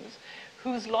on issues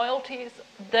whose loyalties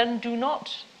then do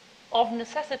not of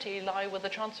necessity lie with the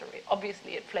chancellery.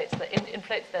 Obviously, it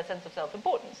inflates their sense of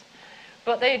self-importance.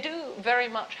 But they do very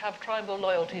much have tribal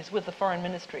loyalties with the foreign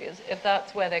ministries if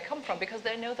that's where they come from, because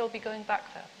they know they'll be going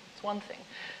back there. It's one thing.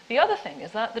 The other thing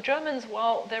is that the Germans,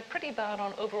 while they're pretty bad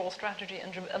on overall strategy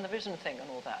and the vision thing and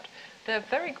all that, they're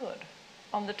very good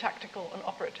on the tactical and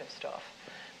operative stuff.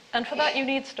 And for that, you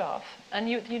need staff, and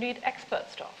you need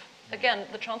expert staff. Again,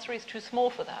 the chancellery is too small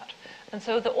for that. And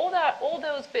so all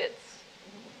those bits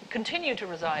continue to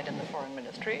reside in the foreign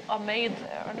ministry, are made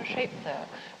there and are shaped there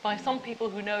by some people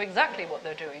who know exactly what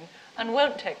they're doing and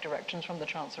won't take directions from the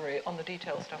chancellery on the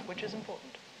detailed stuff, which is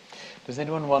important. Does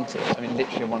anyone want,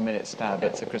 literally a 1 minute stab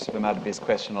at Sir Christopher Malaby's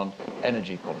question on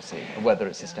energy policy, and whether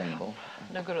it's sustainable?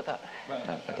 No good at that.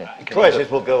 No, okay. Prices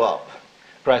will go up.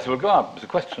 Price will go up. It's a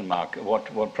question mark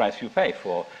what price you pay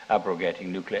for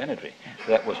abrogating nuclear energy.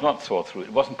 That was not thought through.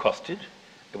 It wasn't costed.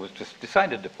 It was just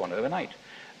decided upon overnight.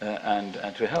 And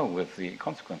to hell with the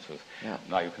consequences. Yeah.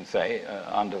 Now you can say,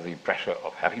 under the pressure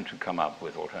of having to come up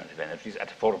with alternative energies at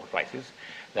affordable prices,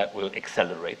 that will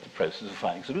accelerate the process of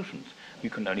finding solutions.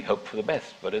 You can only hope for the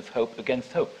best, but it's hope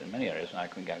against hope in many areas, and I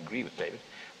can agree with David.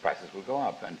 Prices will go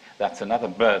up, and that's another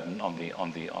burden on the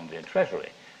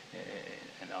treasury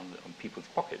and on people's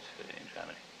pockets in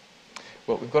Germany.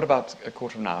 Well, we've got about a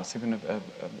quarter of an hour, so we're going to have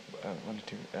one or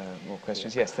two more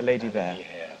questions. Yes, the lady there.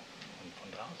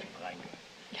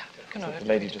 The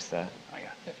lady just there.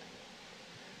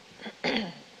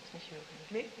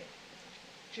 Me?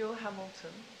 Jill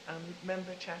Hamilton,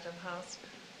 member Chatham House.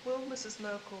 Will Mrs.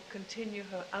 Merkel continue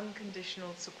her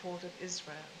unconditional support of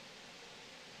Israel?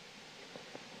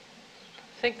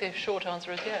 I think the short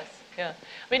answer is yes. Yeah.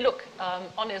 I mean, look,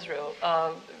 on Israel,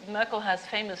 Merkel has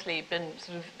famously been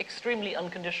sort of extremely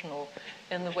unconditional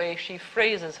in the way she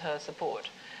phrases her support.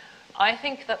 I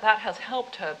think that has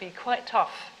helped her be quite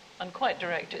tough and quite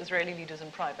direct to Israeli leaders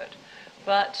in private.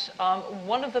 But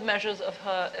one of the measures of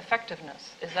her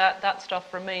effectiveness is that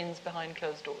stuff remains behind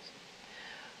closed doors.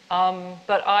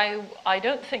 But I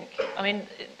don't think,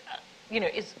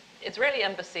 Israeli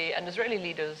embassy and Israeli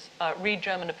leaders read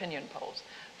German opinion polls.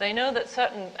 They know that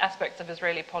certain aspects of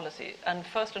Israeli policy, and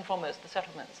first and foremost the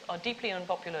settlements, are deeply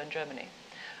unpopular in Germany.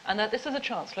 And that this is a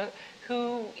chancellor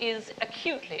who is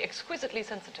acutely, exquisitely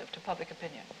sensitive to public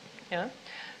opinion. Yeah?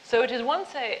 So it is one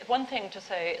thing to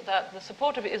say that the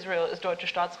support of Israel is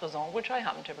deutsche Staatsräson, which I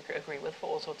happen to agree with for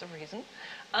all sorts of reasons,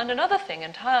 and another thing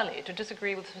entirely to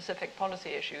disagree with specific policy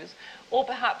issues, or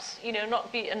perhaps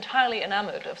not be entirely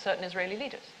enamored of certain Israeli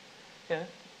leaders,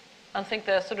 and think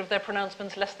their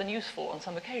pronouncements less than useful on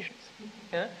some occasions.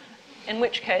 In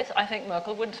which case, I think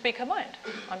Merkel would speak her mind.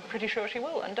 I'm pretty sure she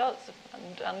will and does,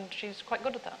 and she's quite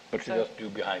good at that. But she does do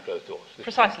behind closed doors.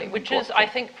 Precisely, which is, I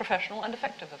think, professional and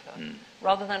effective of her,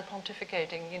 rather than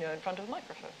pontificating, in front of a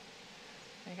microphone.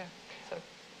 There you go. So.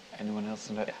 Anyone else?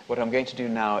 What I'm going to do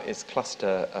now is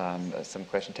cluster some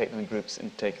questions, take them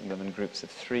in groups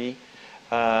of three.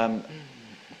 Sir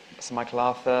Michael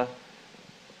Arthur,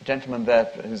 the gentleman there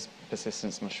whose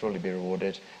persistence must surely be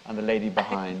rewarded, and the lady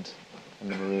behind. In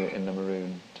the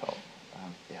maroon top,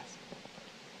 yes.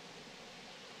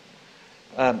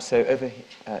 So over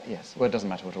here, yes. Well, it doesn't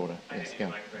matter what order. Yes, go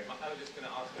on. Thank you very much. I was just going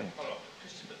to ask a follow-up to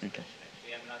Christopher's question,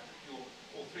 actually. I think you're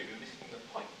all three of you missing the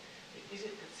point. Is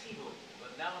it conceivable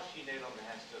that now she no longer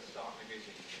has to start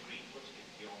negotiating to agree, putting it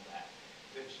beyond that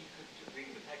she could, being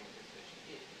the pragmatist that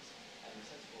she is, and the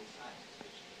sensible scientist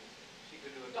that she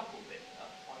could do a double bit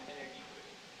on energy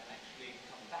policy and actually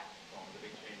come back from the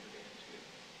big change we're getting to?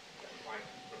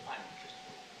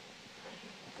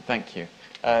 Thank you.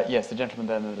 Yes, the gentleman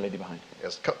there and the lady behind.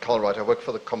 Yes, Carl Wright. I work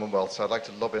for the Commonwealth, so I'd like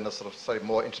to lob in a sort of slightly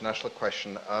more international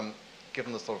question.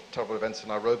 given the sort of terrible events in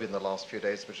Nairobi in the last few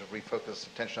days, which have refocused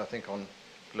attention, I think, on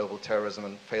global terrorism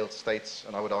and failed states,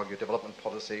 and I would argue development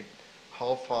policy,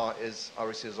 how far is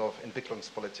of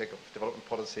Entwicklungspolitik, of development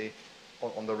policy,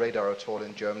 on the radar at all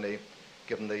in Germany,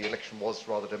 given the election was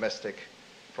rather domestic?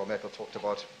 Frau Merkel talked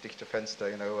about dichte Fenster,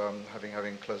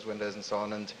 having closed windows and so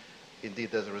on, and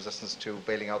indeed there's a resistance to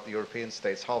bailing out the European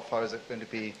states. How far is it going to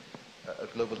be a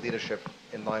global leadership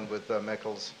in line with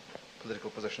Merkel's political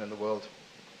position in the world?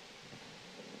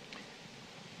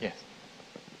 Yes.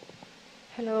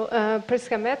 Hello,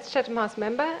 Priska Metz, Chatham House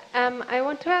member. I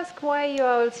want to ask why you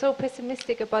are so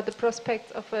pessimistic about the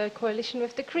prospects of a coalition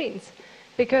with the Greens.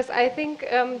 Because I think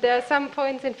there are some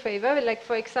points in favor, like,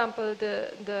 for example,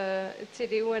 the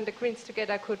CDU and the Greens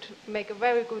together could make a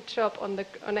very good job on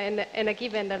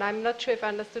Energiewende. And I'm not sure if I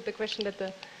understood the question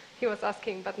that he was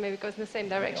asking, but maybe it goes in the same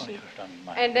direction.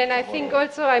 And then I think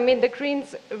also, the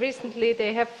Greens recently,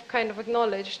 they have kind of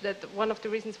acknowledged that one of the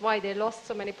reasons why they lost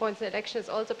so many points in the election is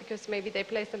also because maybe they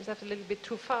placed themselves a little bit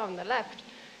too far on the left.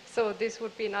 So this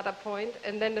would be another point.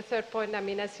 And then the third point,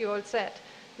 as you all said,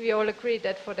 we all agree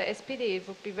that for the SPD it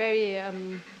would be very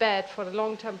bad for the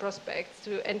long-term prospects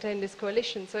to enter in this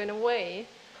coalition. So in a way,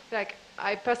 like,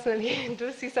 I personally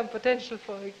do see some potential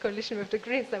for a coalition with the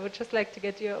Greens. I would just like to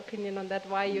get your opinion on that,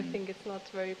 why you think it's not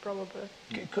very probable.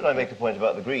 Could I make a point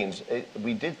about the Greens?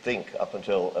 We did think up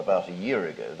until about a year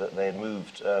ago that they had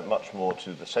moved much more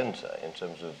to the centre in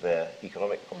terms of their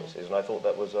economic policies, and I thought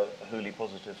that was a wholly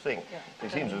positive thing. Yeah, they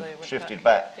seem to have shifted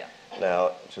back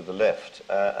now to the left,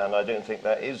 and I don't think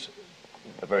that is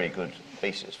a very good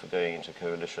basis for going into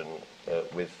coalition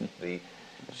with the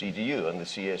CDU and the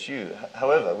CSU.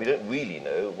 However, we don't really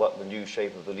know what the new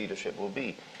shape of the leadership will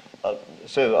be.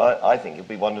 So I think it'll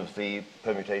be one of the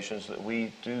permutations that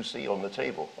we do see on the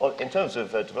table. In terms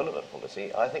of development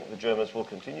policy, I think the Germans will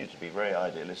continue to be very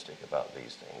idealistic about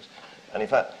these things. And in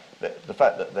fact, the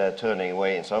fact that they're turning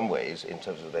away in some ways in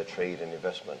terms of their trade and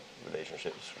investment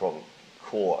relationships from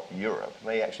core Europe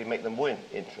may actually make them more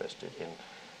interested in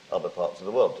other parts of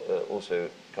the world, also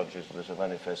countries that are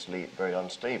manifestly very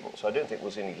unstable. So I don't think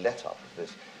we'll see any let-up of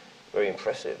this very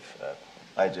impressive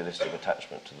idealistic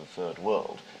attachment to the third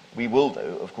world. We will,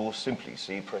 though, of course, simply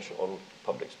see pressure on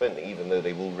public spending, even though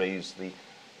they will raise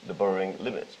the borrowing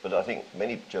limits. But I think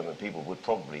many German people would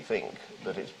probably think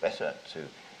that it's better to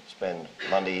spend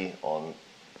money on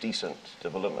decent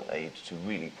development aid to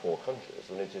really poor countries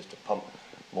than it is to pump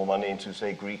more money into,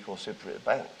 say, Greek or Cypriot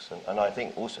banks. And I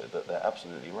think also that they're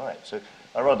absolutely right. So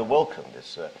I rather welcome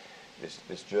this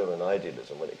German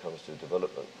idealism when it comes to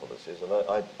development policies, and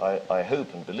I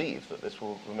hope and believe that this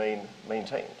will remain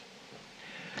maintained.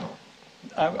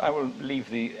 I will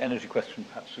leave the energy question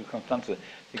perhaps to Constanze,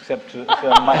 except to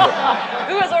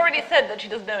Michael. Who has already said that she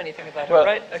doesn't know anything about it,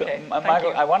 right? Okay. So,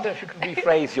 Michael, I wonder if you could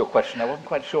rephrase your question. I wasn't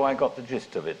quite sure I got the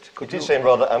gist of it. It did seem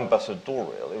rather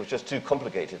ambassadorial. It was just too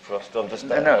complicated for us to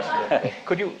understand. No.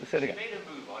 Could you say it again? She made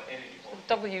a move on energy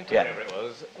policy. W2. Yeah. It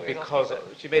was because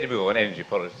she made a move on energy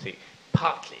policy,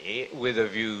 partly with a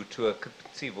view to a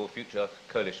conceivable future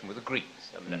coalition with the Greens.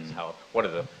 I mean, that's one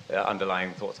of the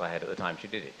underlying thoughts I had at the time she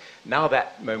did it. Now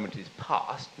that moment is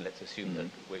past, and let's assume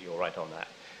that you're right on that.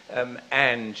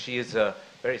 And she is a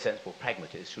very sensible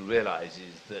pragmatist who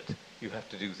realizes that you have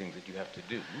to do things that you have to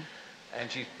do.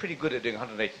 And she's pretty good at doing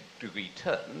 180-degree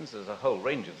turns. There's a whole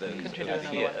range of those over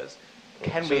the years.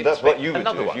 Can so that's what you would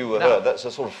do if you were her. That's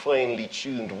a sort of finely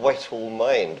tuned Whitehall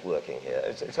mind working here.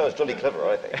 It sounds jolly clever,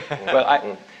 I think.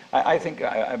 Well, I think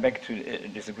I beg to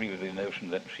disagree with the notion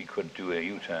that she could do a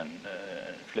U-turn,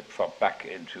 flip-flop back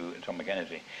into atomic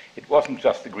energy. It wasn't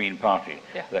just the Green Party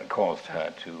that caused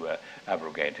her to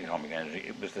abrogate atomic energy.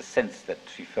 It was the sense that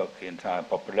she felt the entire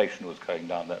population was going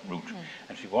down that route.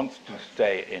 And she wants to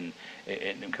stay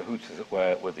in cahoots, as it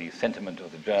were, with the sentiment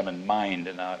of the German mind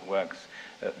and how it works.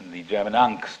 The German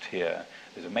angst here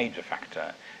is a major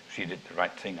factor. She did the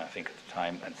right thing, I think, at the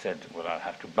time and said, well, I'll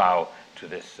have to bow to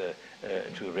this,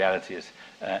 to realities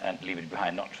and leave it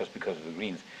behind, not just because of the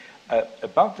Greens.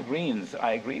 About the Greens,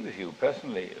 I agree with you.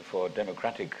 Personally, for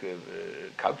democratic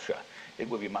culture, it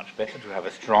would be much better to have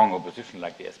a strong opposition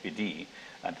like the SPD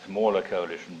and a smaller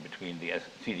coalition between the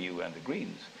CDU and the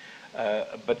Greens.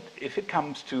 But if it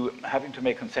comes to having to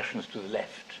make concessions to the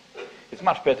left, it's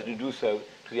much better to do so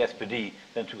to the SPD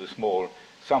than to a small,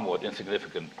 somewhat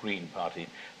insignificant Green Party.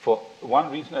 For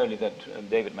one reason only that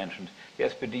David mentioned, the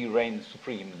SPD reigns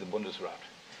supreme in the Bundesrat.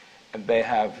 And they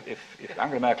have, if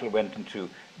Angela Merkel went into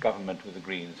government with the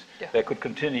Greens, they could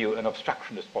continue an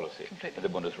obstructionist policy in the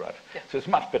Bundesrat. So it's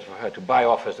much better for her to buy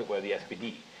off, as it were, the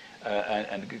SPD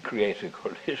and create a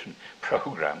coalition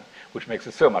program, which makes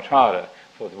it so much harder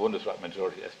for the Bundesrat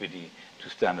majority SPD to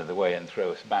stand in the way and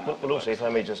throw a spanner. Well, also, if I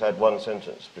may just add one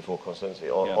sentence before Constanze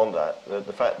on that,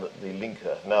 the fact that the Linke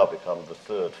have now become the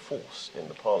third force in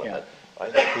the parliament, I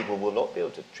think people will not be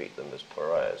able to treat them as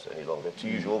pariahs any longer. To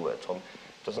use your word, Tom,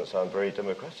 doesn't sound very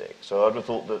democratic. So I would have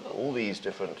thought that all these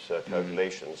different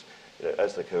calculations,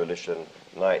 as the coalition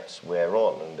nights wear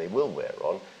on, and they will wear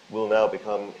on, will now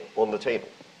become on the table.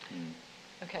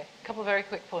 Okay, a couple of very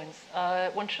quick points.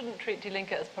 One shouldn't treat Die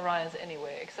Linke as pariahs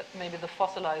anyway, except maybe the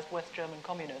fossilized West German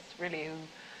communists, really,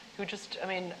 who just, I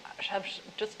mean,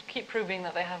 just keep proving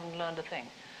that they haven't learned a thing.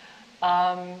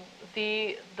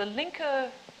 The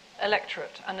Linke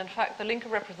electorate, and in fact the Linke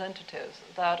representatives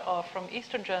that are from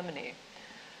Eastern Germany,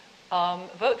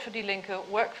 vote for Die Linke,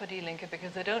 work for Die Linke,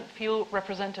 because they don't feel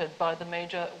represented by the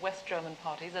major West German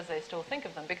parties as they still think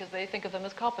of them, because they think of them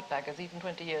as carpetbaggers even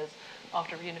 20 years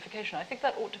after reunification. I think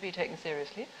that ought to be taken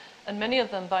seriously, and many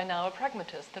of them by now are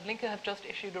pragmatists. The Linke have just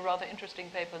issued a rather interesting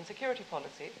paper on security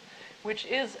policy, which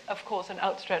is, of course, an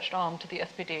outstretched arm to the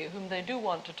SPD, whom they do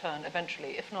want to turn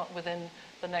eventually, if not within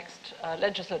the next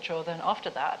legislature, then after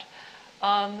that.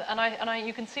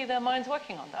 You can see their minds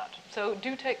working on that. So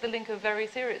do take the Linke very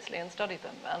seriously and study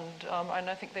them, and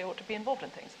I think they ought to be involved in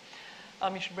things.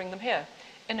 You should bring them here.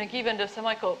 Energiewende, Sir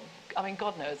Michael, I mean,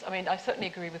 God knows. I mean, I certainly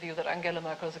agree with you that Angela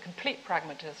Merkel is a complete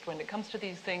pragmatist when it comes to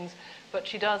these things, but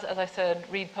she does, as I said,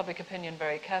 read public opinion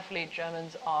very carefully.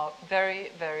 Germans are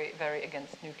very, very, very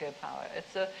against nuclear power.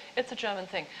 It's a German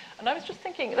thing. And I was just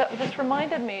thinking, that this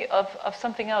reminded me of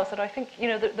something else that I think,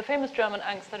 the famous German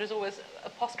angst that is always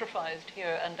apostrophized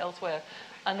here and elsewhere,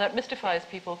 and that mystifies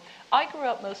people. I grew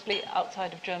up mostly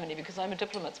outside of Germany because I'm a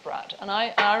diplomat's brat, and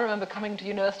I remember coming to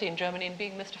university in Germany and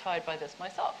being mystified by this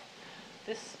myself.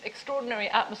 This extraordinary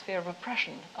atmosphere of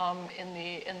oppression in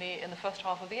the first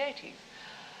half of the 80s.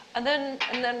 And then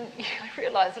I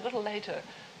realized a little later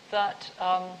that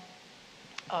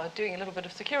doing a little bit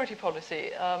of security policy,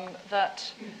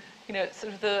 that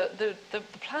sort of the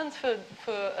plans for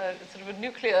sort of a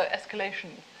nuclear escalation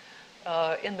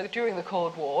during the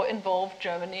Cold War involved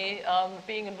Germany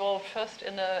being involved first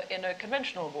in a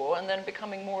conventional war and then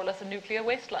becoming more or less a nuclear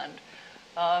wasteland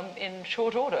in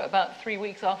short order, about 3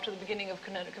 weeks after the beginning of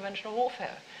conventional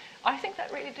warfare. I think that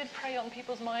really did prey on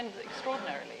people's minds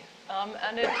extraordinarily,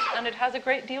 and it has a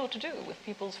great deal to do with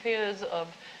people's fears of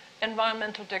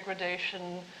environmental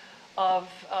degradation, of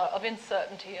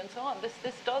uncertainty, and so on.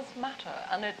 This does matter,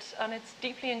 and it's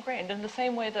deeply ingrained in the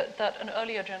same way that an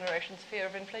earlier generation's fear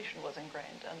of inflation was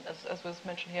ingrained, and as was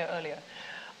mentioned here earlier.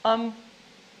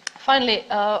 Finally,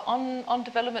 on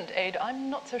development aid, I'm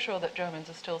not so sure that Germans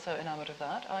are still so enamored of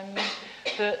that.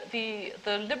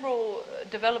 The liberal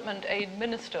development aid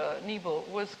minister, Niebel,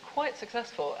 was quite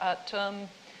successful at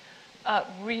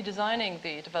redesigning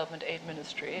the development aid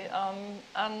ministry,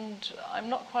 and I'm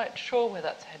not quite sure where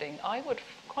that's heading. I would,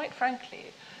 quite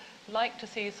frankly, like to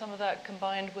see some of that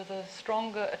combined with a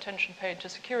stronger attention paid to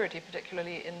security,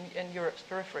 particularly in Europe's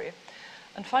periphery.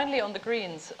 And finally, on the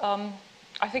Greens,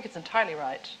 I think it's entirely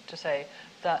right to say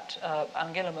that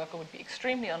Angela Merkel would be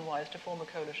extremely unwise to form a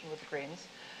coalition with the Greens,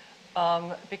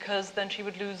 because then she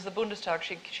would lose the Bundestag.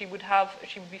 She would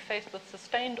be faced with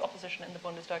sustained opposition in the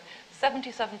Bundestag.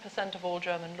 77% of all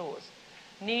German laws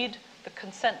need the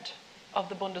consent of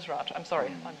the Bundesrat. I'm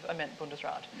sorry, I meant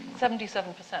Bundesrat.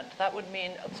 77%. That would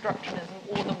mean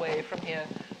obstructionism all the way from here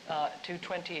to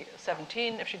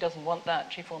 2017. If she doesn't want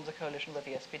that, she forms a coalition with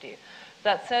the SPD.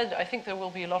 That said, I think there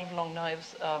will be a lot of long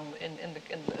knives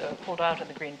pulled out in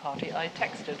the Green Party. I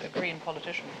texted a Green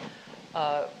politician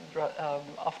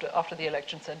after the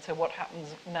election, said, so what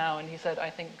happens now? And he said,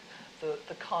 I think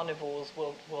the carnivores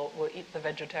will eat the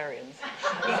vegetarians.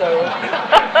 So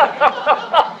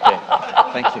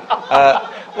thank you.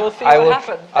 We'll see what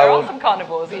happens. There are some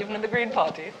carnivores, even in the Green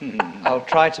Party. I'll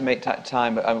try to make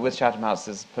time, with Chatham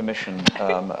House's permission,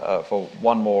 for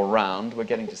one more round. We're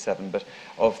getting to 7, but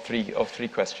of three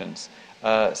questions.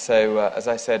 As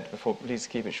I said before, please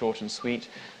keep it short and sweet.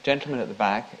 Gentleman at the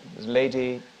back, there's a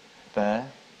lady there,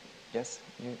 yes,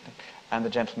 you, and the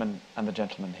gentleman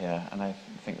here, and I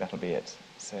think that'll be it.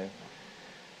 So.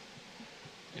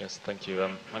 Yes, thank you.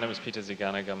 My name is Peter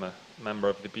Ziganek. I'm a member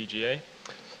of the BGA.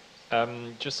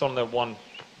 Just on the one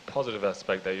positive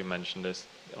aspect that you mentioned is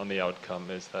on the outcome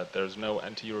is that there's no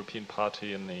anti-European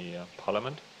party in the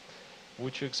parliament.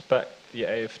 Would you expect the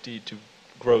AfD to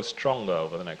grow stronger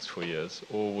over the next 4 years,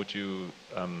 or would you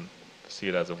see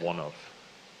it as a one-off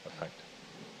effect?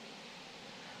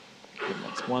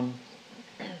 That's one.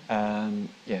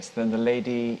 Yes, then the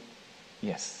lady.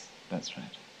 Yes, that's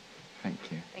right.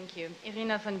 Thank you. Thank you.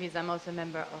 Irina von Wies, I'm also a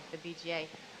member of the BGA.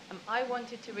 I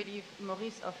wanted to relieve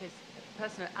Maurice of his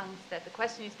personal angst that the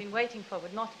question he's been waiting for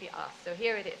would not be asked. So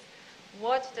here it is.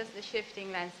 What does the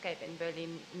shifting landscape in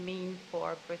Berlin mean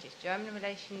for British-German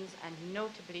relations and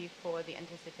notably for the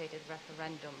anticipated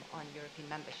referendum on European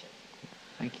membership?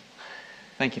 Thank you.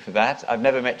 Thank you for that. I've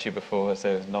never met you before,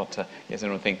 so not. Yes, I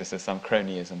don't think this is some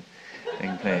cronyism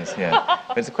taking place here.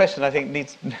 But it's a question I think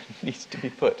needs to be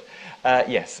put.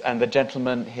 Yes, and the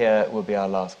gentleman here will be our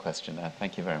last questioner.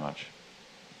 Thank you very much.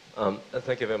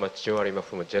 Thank you very much, Jun Arima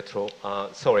from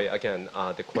JETRO. Sorry, again,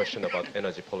 the question about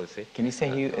energy policy. Can you say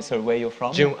where you're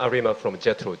from? Jun Arima from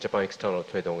JETRO, Japan External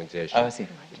Trade Organization. Oh, I see.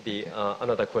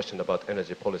 Another question about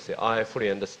energy policy. I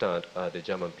fully understand the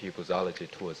German people's allergy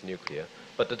towards nuclear,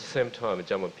 but at the same time,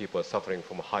 German people are suffering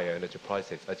from higher energy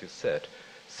prices, as you said.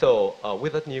 So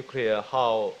with that nuclear,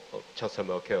 how Chancellor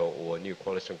Merkel or new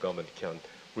coalition government can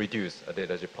reduce the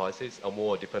energy prices, a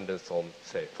more dependence on,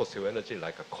 say, fossil energy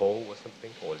like a coal or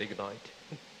something, or lignite?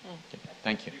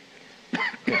 Thank you.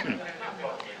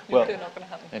 Well,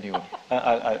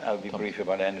 I'll be brief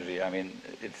about energy. I mean,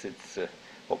 it's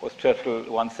what was Churchill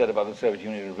once said about the Soviet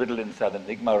Union, a riddle inside an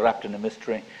enigma wrapped in a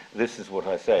mystery. This is what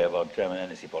I say about German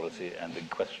energy policy and the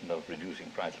question of reducing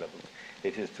price levels.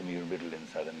 It is to me a riddle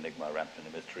inside an enigma wrapped in a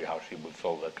mystery, how she will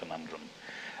solve that conundrum.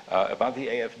 About the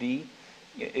AfD,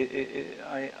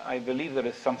 I believe there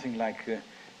is something like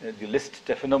the List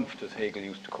der Vernunft, as Hegel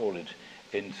used to call it,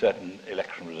 in certain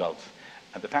election results.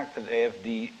 And the fact that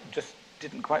AfD just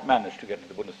didn't quite manage to get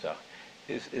into the Bundestag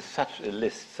is such a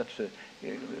list, such an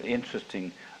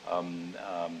interesting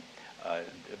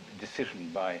decision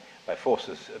by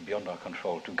forces beyond our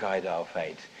control to guide our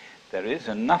fate. There is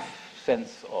enough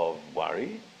sense of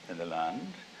worry in the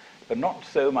land, but not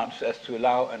so much as to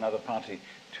allow another party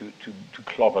to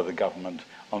clobber the government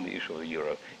on the issue of the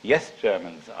euro. Yes,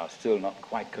 Germans are still not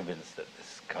quite convinced that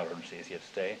this currency is here to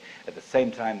stay. At the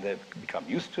same time, they've become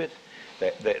used to it.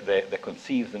 They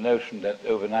conceive the notion that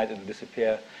overnight it will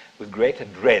disappear with greater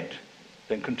dread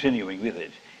than continuing with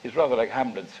it. It's rather like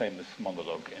Hamlet's famous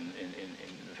monologue in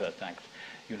the first act.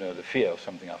 You know, the fear of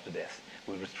something after death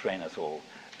will restrain us all.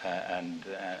 And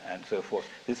so forth.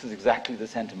 This is exactly the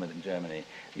sentiment in Germany.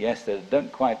 Yes, they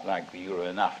don't quite like the euro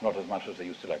enough, not as much as they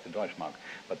used to like the Deutschmark,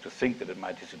 but to think that it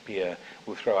might disappear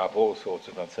will throw up all sorts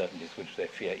of uncertainties which they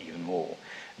fear even more.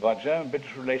 About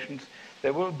German-British relations,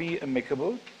 they will be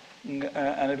amicable,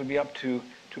 and it'll be up to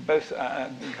both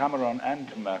Cameron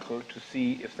and Merkel to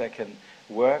see if they can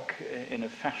work in a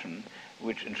fashion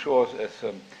which ensures, as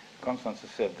Constance has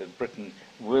said, that Britain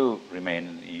will remain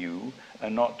in the EU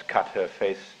and not cut her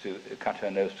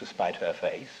nose to spite her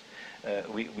face.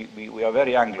 We are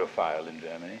very Anglophile in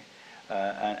Germany,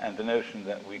 and the notion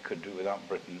that we could do without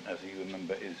Britain as a EU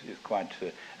member is quite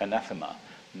anathema.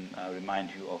 I remind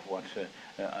you of what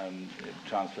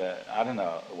Chancellor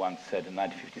Adenauer once said in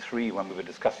 1953 when we were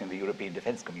discussing the European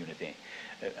Defence Community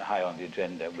high on the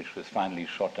agenda, which was finally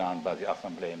shot down by the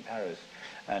Assemblée in Paris.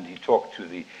 And he talked to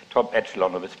the top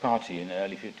echelon of his party in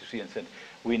early 1953 and said,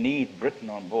 we need Britain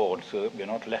on board so that we're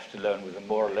not left alone with a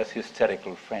more or less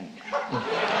hysterical French.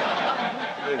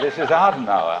 This is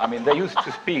Adenauer. I mean, they used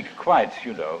to speak quite,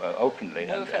 openly.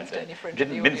 No offense to any French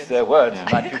didn't mince their words in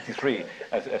 1953,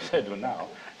 as they do now.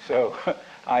 So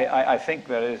I think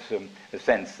there is a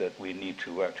sense that we need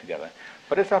to work together.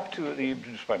 But it's up to the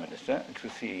British Prime Minister to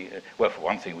see, well, for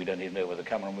one thing, we don't even know whether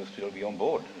Cameron will still be on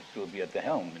board, still be at the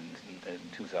helm in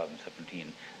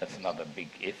 2017. That's another big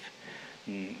if,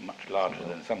 much larger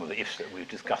than some of the ifs that we've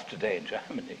discussed today in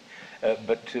Germany.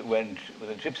 But when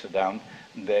the chips are down,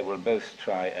 they will both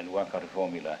try and work out a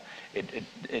formula.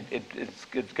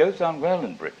 It goes down well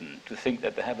in Britain to think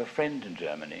that they have a friend in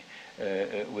Germany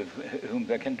with whom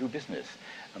they can do business.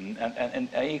 And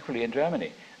equally in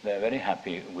Germany, they're very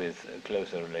happy with a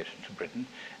closer relation to Britain,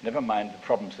 never mind the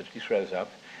problems that she throws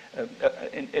up.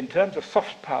 In terms of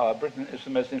soft power, Britain is the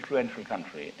most influential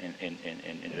country in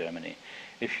Germany.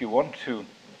 If you want to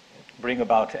bring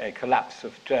about a collapse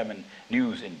of German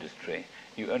news industry,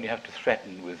 you only have to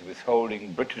threaten with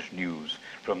withholding British news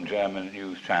from German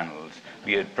news channels,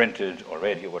 be it printed or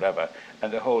radio or whatever,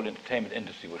 and the whole entertainment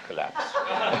industry would collapse.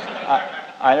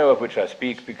 I know of which I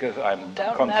speak because I'm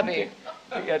constantly...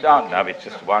 Yeah, Downton Abbey, it's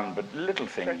just one, but little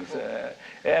things.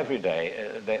 Every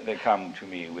day they come to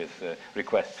me with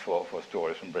requests for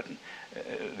stories from Britain.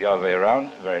 The other way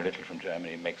around, very little from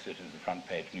Germany makes it into the front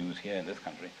page news here in this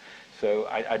country. So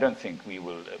I don't think we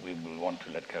will want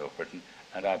to let go of Britain.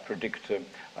 And I predict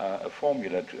a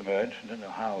formula to emerge. I don't know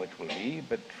how it will be,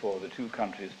 but for the two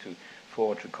countries to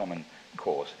forge a common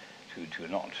course, to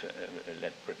not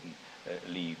let Britain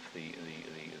leave the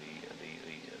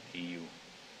EU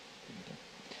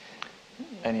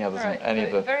Any others? Right. Any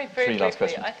of the very three last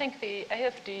briefly, questions? I think the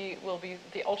AfD will be,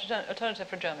 the alternative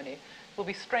for Germany, will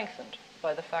be strengthened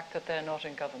by the fact that they're not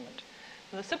in government.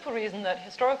 For the simple reason that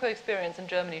historical experience in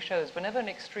Germany shows whenever an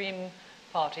extreme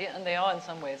party, and they are in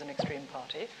some ways an extreme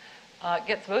party,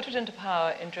 gets voted into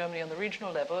power in Germany on the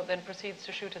regional level, it then proceeds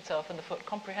to shoot itself in the foot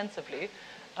comprehensively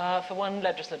for one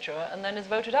legislature, and then is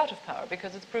voted out of power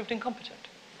because it's proved incompetent.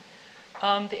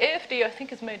 The AfD, I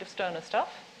think, is made of sterner stuff,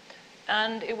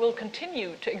 and it will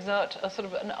continue to exert a sort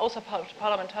of an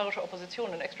außerparlamentarische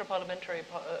Opposition, an extra-parliamentary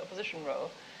opposition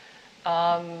role.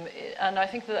 And I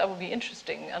think that will be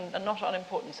interesting and not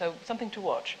unimportant, so something to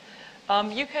watch.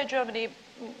 UK, Germany,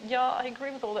 yeah, I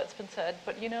agree with all that's been said,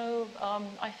 but, you know,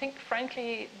 I think,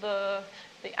 frankly, the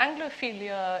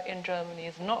Anglophilia in Germany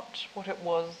is not what it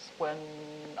was when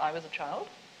I was a child.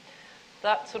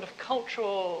 That sort of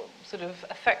cultural sort of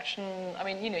affection, I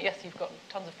mean, you know, yes, you've got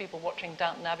tons of people watching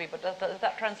Downton Abbey, but does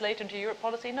that translate into Europe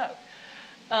policy? No.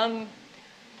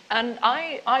 And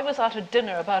I was at a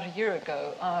dinner about a year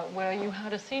ago where you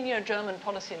had a senior German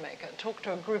policymaker talk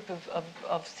to a group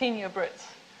of senior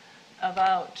Brits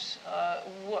about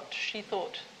what she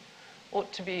thought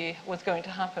was going to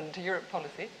happen to Europe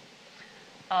policy.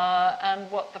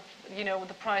 And what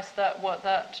the price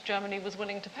that Germany was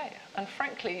willing to pay. And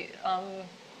frankly,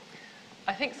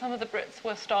 I think some of the Brits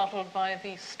were startled by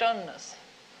the sternness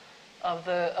of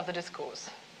the discourse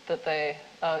that they.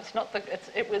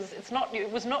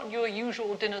 It was not your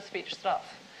usual dinner speech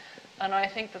stuff. And I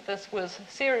think that this was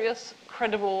serious,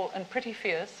 credible, and pretty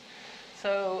fierce.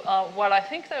 So while I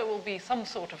think there will be some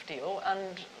sort of deal,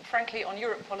 and frankly, on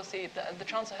Europe policy, the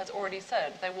Chancellor has already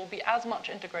said there will be as much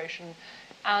integration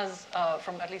as,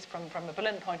 at least from a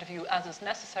Berlin point of view, as is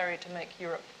necessary to make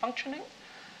Europe functioning.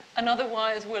 And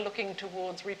otherwise, we're looking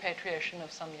towards repatriation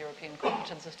of some European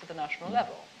competences to the national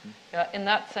level. In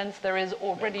that sense, there is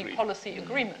already policy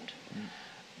agreement.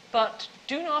 But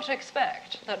do not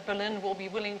expect that Berlin will be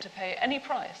willing to pay any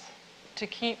price to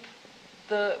keep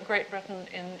the Great Britain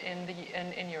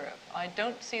in Europe. I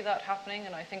don't see that happening,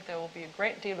 and I think there will be a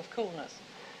great deal of coolness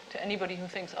to anybody who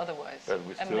thinks otherwise,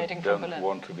 emanating from Berlin. We still don't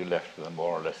want to be left with a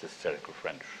more or less hysterical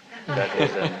French. That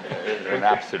is an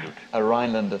absolute. A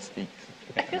Rhinelander speaks.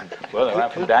 Well, I'm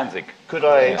from Danzig. Could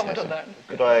I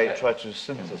try to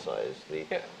synthesize the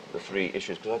three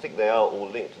issues? Because I think they are all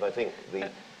linked, and I think the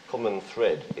common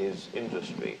thread is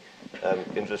industry.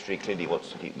 Industry clearly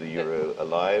wants to keep the euro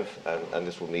alive, and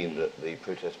this will mean that the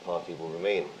protest party will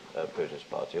remain a protest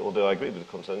party. Although I agree with the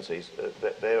consensus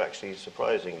that they're actually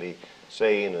surprisingly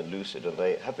sane and lucid, and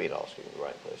they have been asking the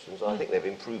right questions. I think they've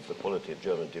improved the quality of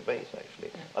German debate,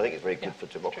 actually. I think it's very good for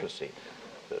democracy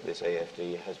that this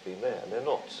AfD has been there. And they're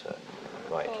not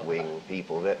right-wing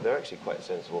people. They're actually quite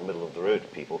sensible,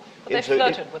 middle-of-the-road people. But they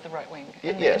flirted with the right wing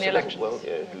in the elections,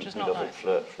 who doesn't nice.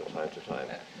 flirt from time to time.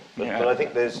 But I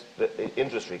think the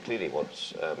industry clearly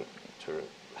wants to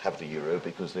have the euro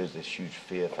because there's this huge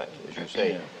fear factor, as you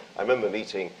say. I remember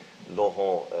meeting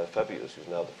Laurent Fabius, who's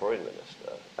now the foreign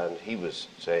minister, and he was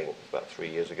saying about 3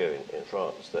 years ago in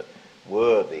France that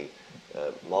were the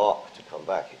mark to come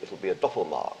back, it'll be a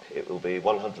doppelmark. It will be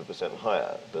 100%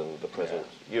 higher than the present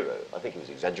euro. I think he was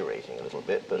exaggerating a little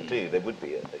bit, but clearly there would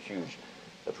be a huge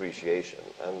appreciation,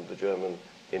 and the German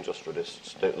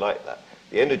industrialists don't like that.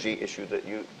 The energy issue that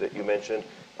you mentioned,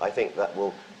 I think that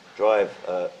will drive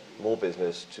more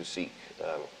business to seek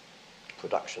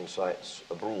production sites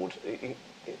abroad,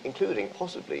 including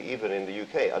possibly even in the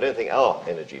UK. I don't think our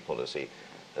energy policy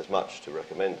has much to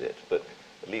recommend it, but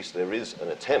at least there is an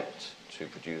attempt to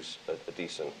produce a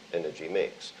decent energy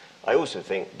mix. I also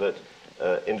think that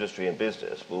industry and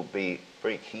business will be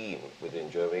very keen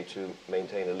within Germany to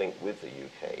maintain a link with the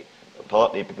UK,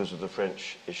 partly because of the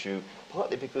French issue,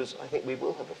 partly because I think we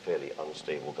will have a fairly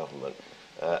unstable government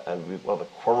and we've rather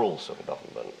quarrelsome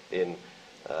government in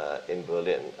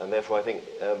Berlin, and therefore I think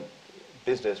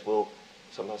business will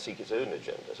somehow seek its own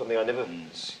agenda. Something I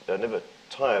never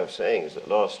tire of saying is that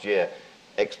last year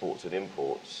exports and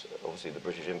imports, obviously the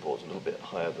British imports a little bit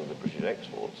higher than the British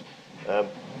exports,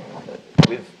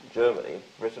 with Germany,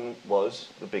 Britain was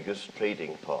the biggest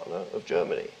trading partner of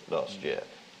Germany last year.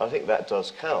 I think that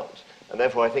does count, and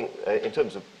therefore I think in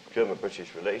terms of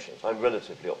German-British relations, I'm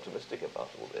relatively optimistic about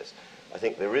all this. I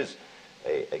think there is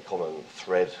a common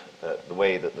thread, the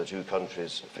way that the two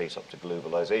countries face up to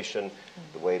globalization,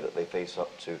 the way that they face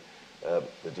up to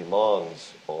the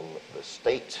demands on the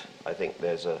state. I think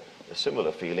there's a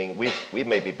similar feeling. We've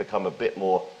maybe become a bit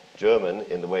more German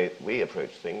in the way we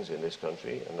approach things in this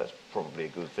country, and that's probably a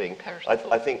good thing.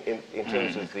 I think in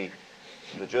terms of the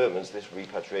Germans, this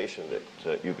repatriation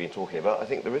that you've been talking about, I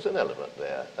think there is an element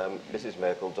there. Mrs.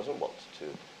 Merkel doesn't want to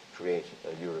create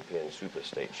a European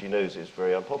superstate. She knows it's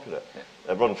very unpopular.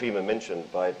 Ron Freeman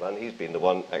mentioned Weidmann. He's been the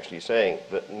one actually saying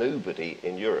that nobody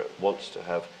in Europe wants to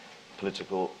have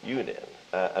political union,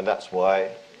 and that's why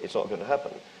it's not going to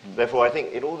happen. Therefore, I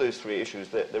think in all those three issues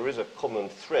that there is a common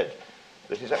thread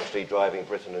that is actually driving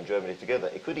Britain and Germany together.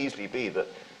 It could easily be that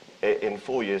in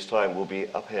 4 years' time we'll be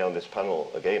up here on this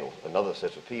panel again, or another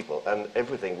set of people, and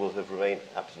everything will have remained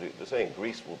absolutely the same.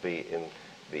 Greece will be in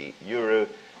the Euro,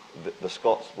 the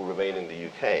Scots will remain in the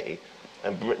UK,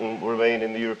 and Britain will remain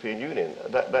in the European Union.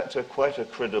 That's quite a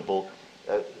credible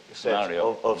set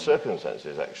of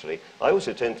circumstances, actually. I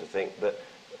also tend to think that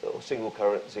single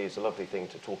currency is a lovely thing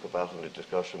to talk about in a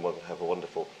discussion. One can have a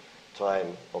wonderful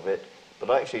time of it. But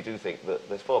I actually do think that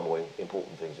there's far more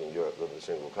important things in Europe than the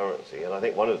single currency. And I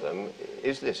think one of them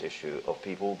is this issue of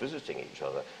people visiting each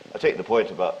other. I take the point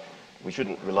about we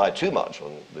shouldn't rely too much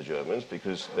on the Germans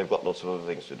because they've got lots of other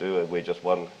things to do and we're just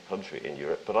one country in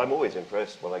Europe. But I'm always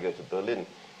impressed when I go to Berlin.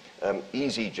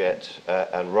 EasyJet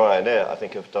and Ryanair, I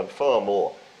think, have done far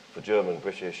more for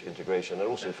German-British integration and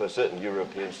also for certain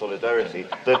European solidarity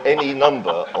than any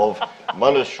number of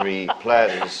monetary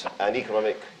plans and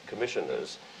economic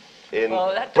commissioners in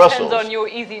that Brussels. depends on your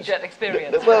EasyJet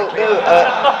experience. Well, no,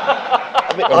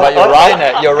 I mean, what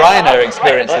about your Ryanair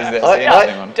experiences?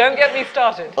 Don't get me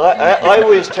started. I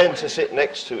always tend to sit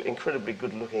next to incredibly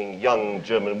good-looking young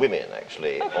German women,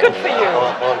 actually, good for you.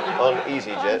 On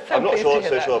EasyJet. I'm not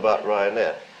so sure about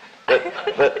Ryanair.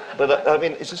 But I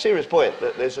mean, it's a serious point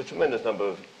that there's a tremendous number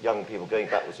of young people going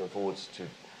backwards and forwards to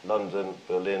London,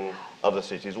 Berlin, other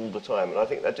cities all the time, and I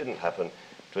think that didn't happen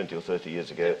 20 or 30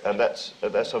 years ago, and that's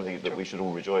something that we should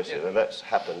all rejoice in, and that's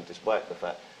happened despite the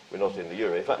fact we're not in the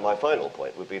euro. In fact, my final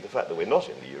point would be the fact that we're not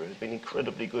in the euro has been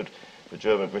incredibly good for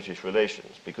German-British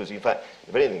relations, because in fact,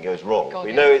 if anything goes wrong,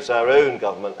 we know it's our own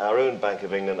government, our own Bank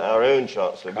of England, our own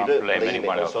Chancellor. We don't blame it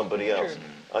on somebody else.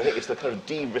 I think it's the kind of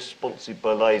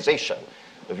de-responsibilisation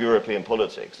of European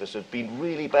politics that has been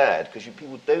really bad, because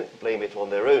people don't blame it on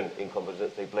their own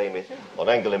incompetence, they blame it on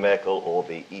Angela Merkel or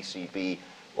the ECB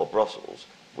or Brussels.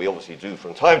 We obviously do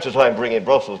from time to time bring in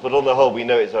Brussels, but on the whole we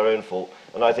know it's our own fault,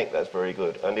 and I think that's very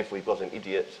good. And if we've got an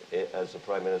idiot as the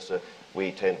Prime Minister,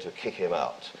 we tend to kick him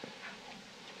out.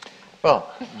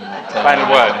 Well, final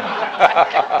word.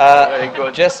 Very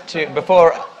good. Just to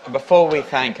before we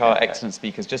thank our excellent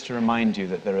speakers, just to remind you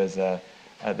that there's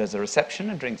a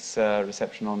reception, a drinks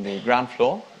reception on the ground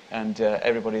floor, and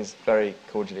everybody's very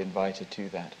cordially invited to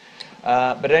that.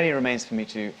 But it only remains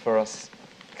for us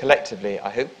collectively, I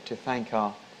hope, to thank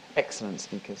our excellent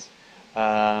speakers.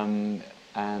 And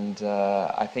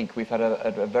I think we've had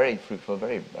a very fruitful,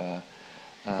 very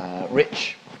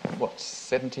rich,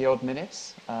 70-odd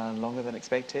minutes, longer than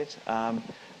expected.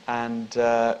 And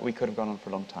we could have gone on for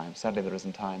a long time. Sadly, there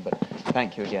isn't time, but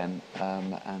thank you again.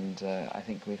 And I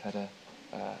think we've had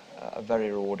a very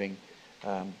rewarding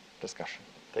discussion.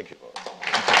 Thank you.